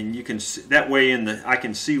 And you can see, that way I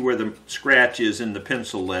can see where the scratch is in the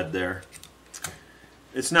pencil lead there.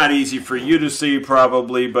 It's not easy for you to see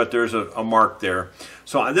probably, but there's a mark there.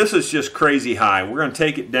 So this is just crazy high. We're going to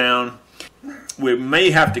take it down. We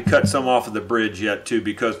may have to cut some off of the bridge yet too,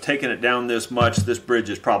 because taking it down this much, this bridge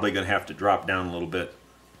is probably going to have to drop down a little bit.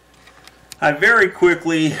 I very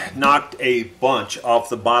quickly knocked a bunch off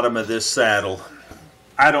the bottom of this saddle.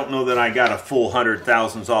 I don't know that I got a full 100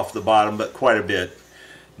 thousandths off the bottom, but quite a bit.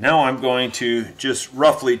 Now I'm going to just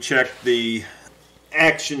roughly check the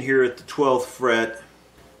action here at the 12th fret.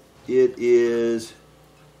 It is,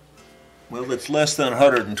 well, it's less than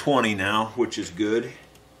 120 now, which is good.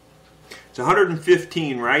 It's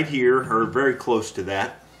 115 right here, or very close to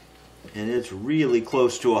that. And it's really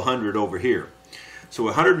close to 100 over here. So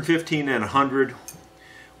 115 and 100,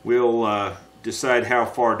 we'll decide how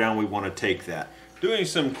far down we want to take that. Doing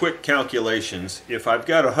some quick calculations, if I've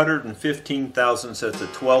got 115 thousandths at the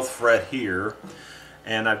 12th fret here,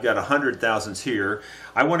 and I've got 100 thousandths here,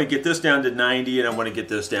 I want to get this down to 90 and I want to get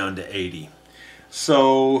this down to 80.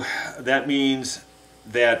 So that means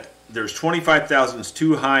that there's 25 thousandths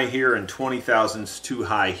too high here and 20 thousandths too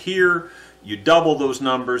high here. You double those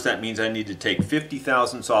numbers, that means I need to take 50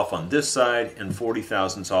 thousandths off on this side and 40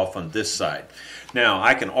 thousandths off on this side. Now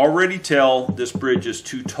I can already tell this bridge is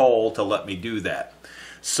too tall to let me do that.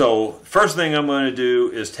 So first thing I'm going to do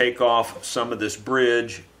is take off some of this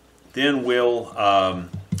bridge. Then we'll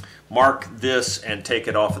mark this and take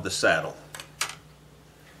it off of the saddle.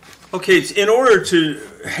 Okay, in order to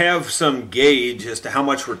have some gauge as to how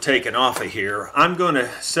much we're taking off of here, I'm going to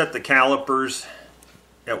set the calipers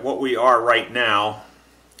at what we are right now.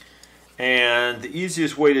 And the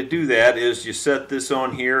easiest way to do that is you set this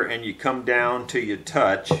on here and you come down till you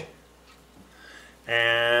touch.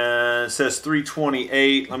 And it says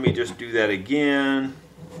 328. Let me just do that again.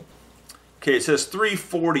 Okay, it says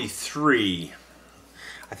 343.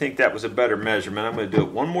 I think that was a better measurement. I'm going to do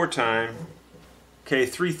it one more time. Okay,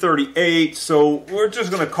 338. So we're just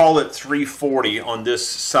going to call it 340 on this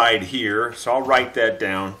side here. So I'll write that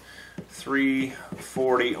down.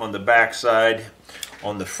 340 on the back side.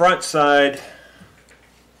 On the front side,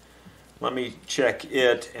 let me check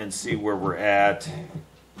it and see where we're at.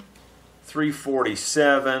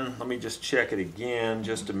 347. Let me just check it again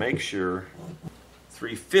just to make sure.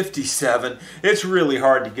 357. It's really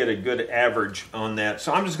hard to get a good average on that,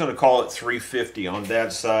 so I'm just going to call it 350 on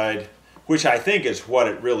that side, which I think is what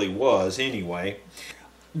it really was anyway.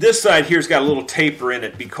 This side here's got a little taper in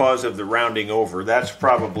it because of the rounding over. That's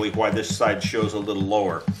probably why this side shows a little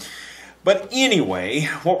lower. But anyway,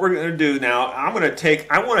 what we're going to do now, I want to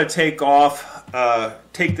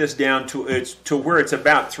take this down to where it's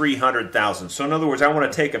about 300 thousandths. So in other words, I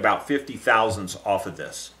want to take about 50 thousandths off of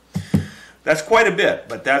this. That's quite a bit,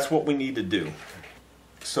 but that's what we need to do.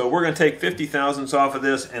 So we're going to take 50 thousandths off of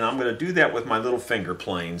this, and I'm going to do that with my little finger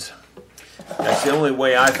planes. That's the only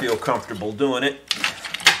way I feel comfortable doing it.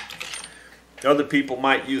 Other people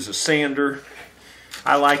might use a sander.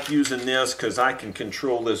 I like using this because I can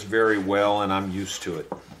control this very well, and I'm used to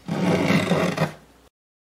it.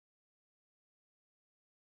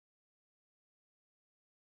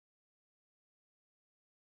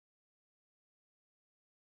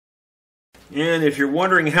 And if you're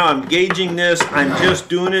wondering how I'm gauging this, I'm just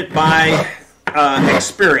doing it by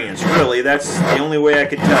experience, really. That's the only way I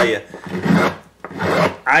could tell you.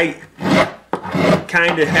 I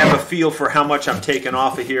kind of have a feel for how much I'm taking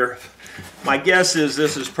off of here. My guess is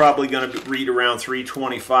this is probably going to read around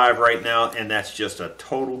 325 right now, and that's just a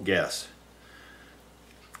total guess.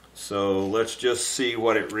 So let's just see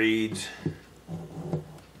what it reads.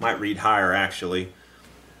 Might read higher, actually.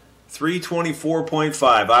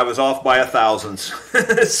 324.5. I was off by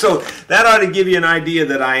 1/1000. So that ought to give you an idea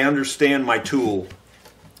that I understand my tool.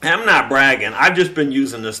 I'm not bragging. I've just been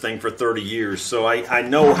using this thing for 30 years, so I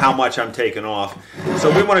know how much I'm taking off. So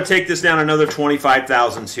we want to take this down another 25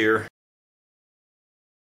 thousandths here.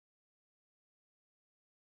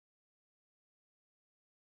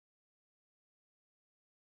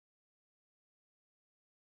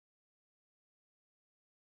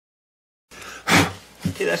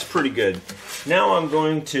 Okay, that's pretty good. Now I'm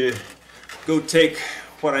going to go take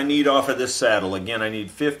what I need off of this saddle. Again, I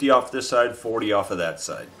need 50 off this side, 40 off of that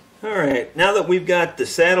side. Alright, now that we've got the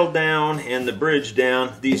saddle down and the bridge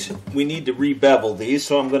down, we need to re-bevel these,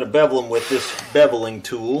 so I'm going to bevel them with this beveling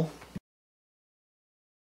tool.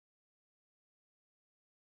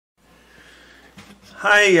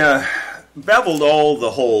 I beveled all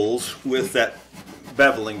the holes with that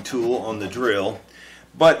beveling tool on the drill,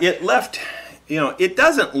 but it left, it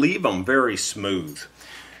doesn't leave them very smooth,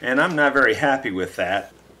 and I'm not very happy with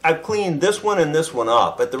that. I've cleaned this one and this one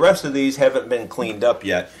up, but the rest of these haven't been cleaned up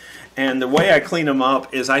yet. And the way I clean them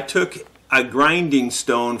up is I took a grinding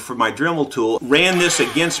stone for my Dremel tool, ran this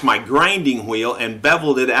against my grinding wheel, and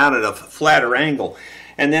beveled it out at a flatter angle.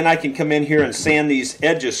 And then I can come in here and sand these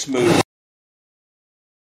edges smooth.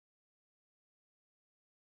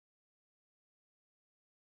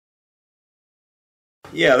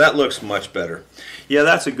 Yeah, that looks much better. Yeah,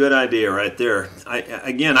 that's a good idea right there.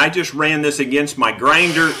 Again, I just ran this against my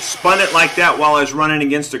grinder, spun it like that while I was running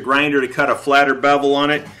against a grinder to cut a flatter bevel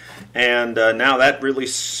on it. And now that really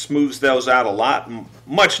smooths those out a lot,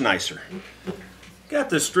 much nicer. Got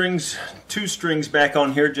the strings, 2 strings back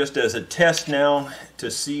on here just as a test now to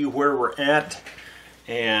see where we're at.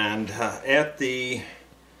 And at the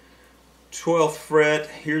 12th fret,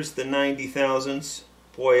 here's the 90 thousandths.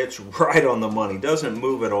 Boy, it's right on the money. Doesn't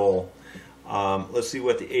move at all. Let's see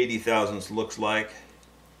what the 80 thousandths looks like.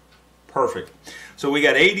 Perfect. So we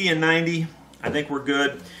got 80 and 90. I think we're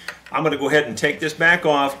good. I'm going to go ahead and take this back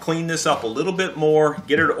off, clean this up a little bit more,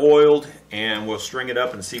 get it oiled, and we'll string it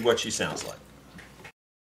up and see what she sounds like.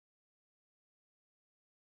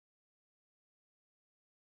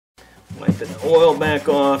 Wiping the oil back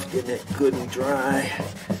off, getting it good and dry.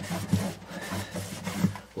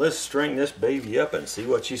 Let's string this baby up and see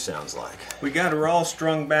what she sounds like. We got her all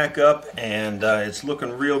strung back up, and it's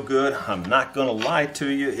looking real good. I'm not going to lie to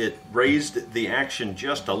you, it raised the action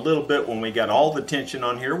just a little bit when we got all the tension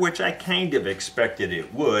on here, which I kind of expected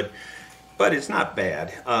it would, but it's not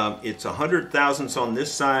bad. It's 100 thousandths on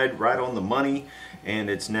this side, right on the money, and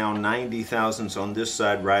it's now 90 thousandths on this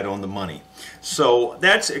side, right on the money. So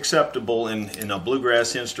that's acceptable in a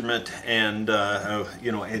bluegrass instrument, and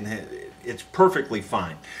it's perfectly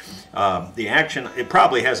fine. The action, it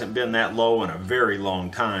probably hasn't been that low in a very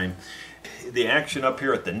long time. The action up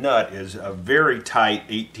here at the nut is a very tight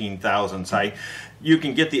 18 thousandths. You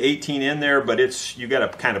can get the 18 in there, but you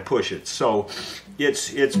got to kind of push it. So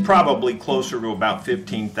it's probably closer to about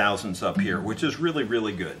 15 thousandths up here, which is really,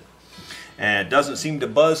 really good. And it doesn't seem to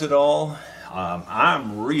buzz at all.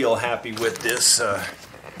 I'm real happy with this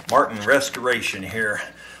Martin restoration here.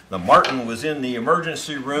 The Martin was in the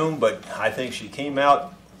emergency room, but I think she came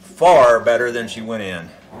out far better than she went in.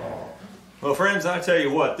 Well, friends, I tell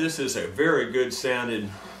you what, this is a very good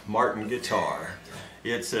sounding Martin guitar.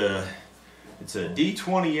 It's a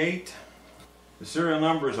D-28. The serial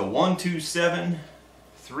number is a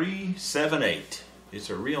 127378. It's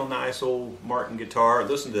a real nice old Martin guitar.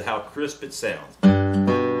 Listen to how crisp it sounds. Got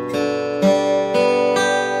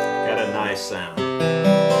a nice sound.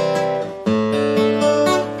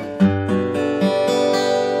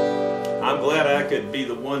 Could be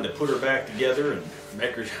the one to put her back together and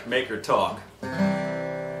make her talk.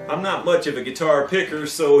 I'm not much of a guitar picker,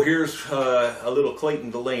 so here's a little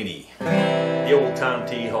Clayton Delaney, the old Tom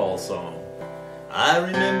T. Hall song. I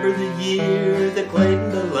remember the year that Clayton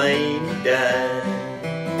Delaney died.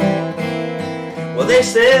 Well, they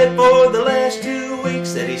said for the last 2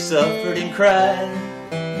 weeks that he suffered and cried,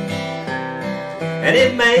 and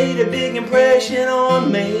it made a big impression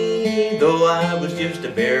on me, though I was just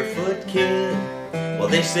a barefoot kid. Well,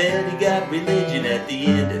 they said he got religion at the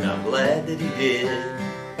end, and I'm glad that he did.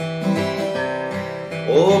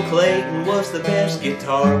 Oh, Clayton was the best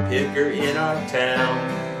guitar picker in our town,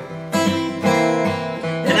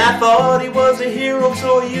 and I thought he was a hero,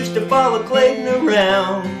 so I used to follow Clayton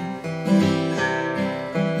around.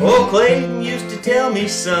 Oh, Clayton used to tell me,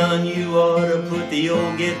 son, you ought to put the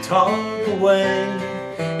old guitar away.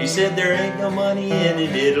 He said there ain't no money in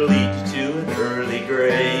it, it'll lead you to an early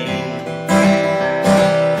grave.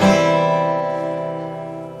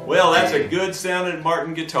 Well, that's a good sounding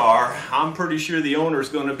Martin guitar. I'm pretty sure the owner's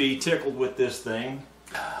going to be tickled with this thing.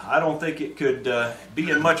 I don't think it could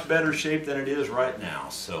be in much better shape than it is right now.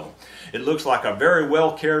 So it looks like a very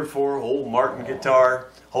well cared for old Martin guitar.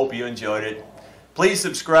 Hope you enjoyed it. Please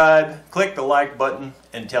subscribe, click the like button,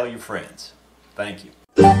 and tell your friends. Thank you.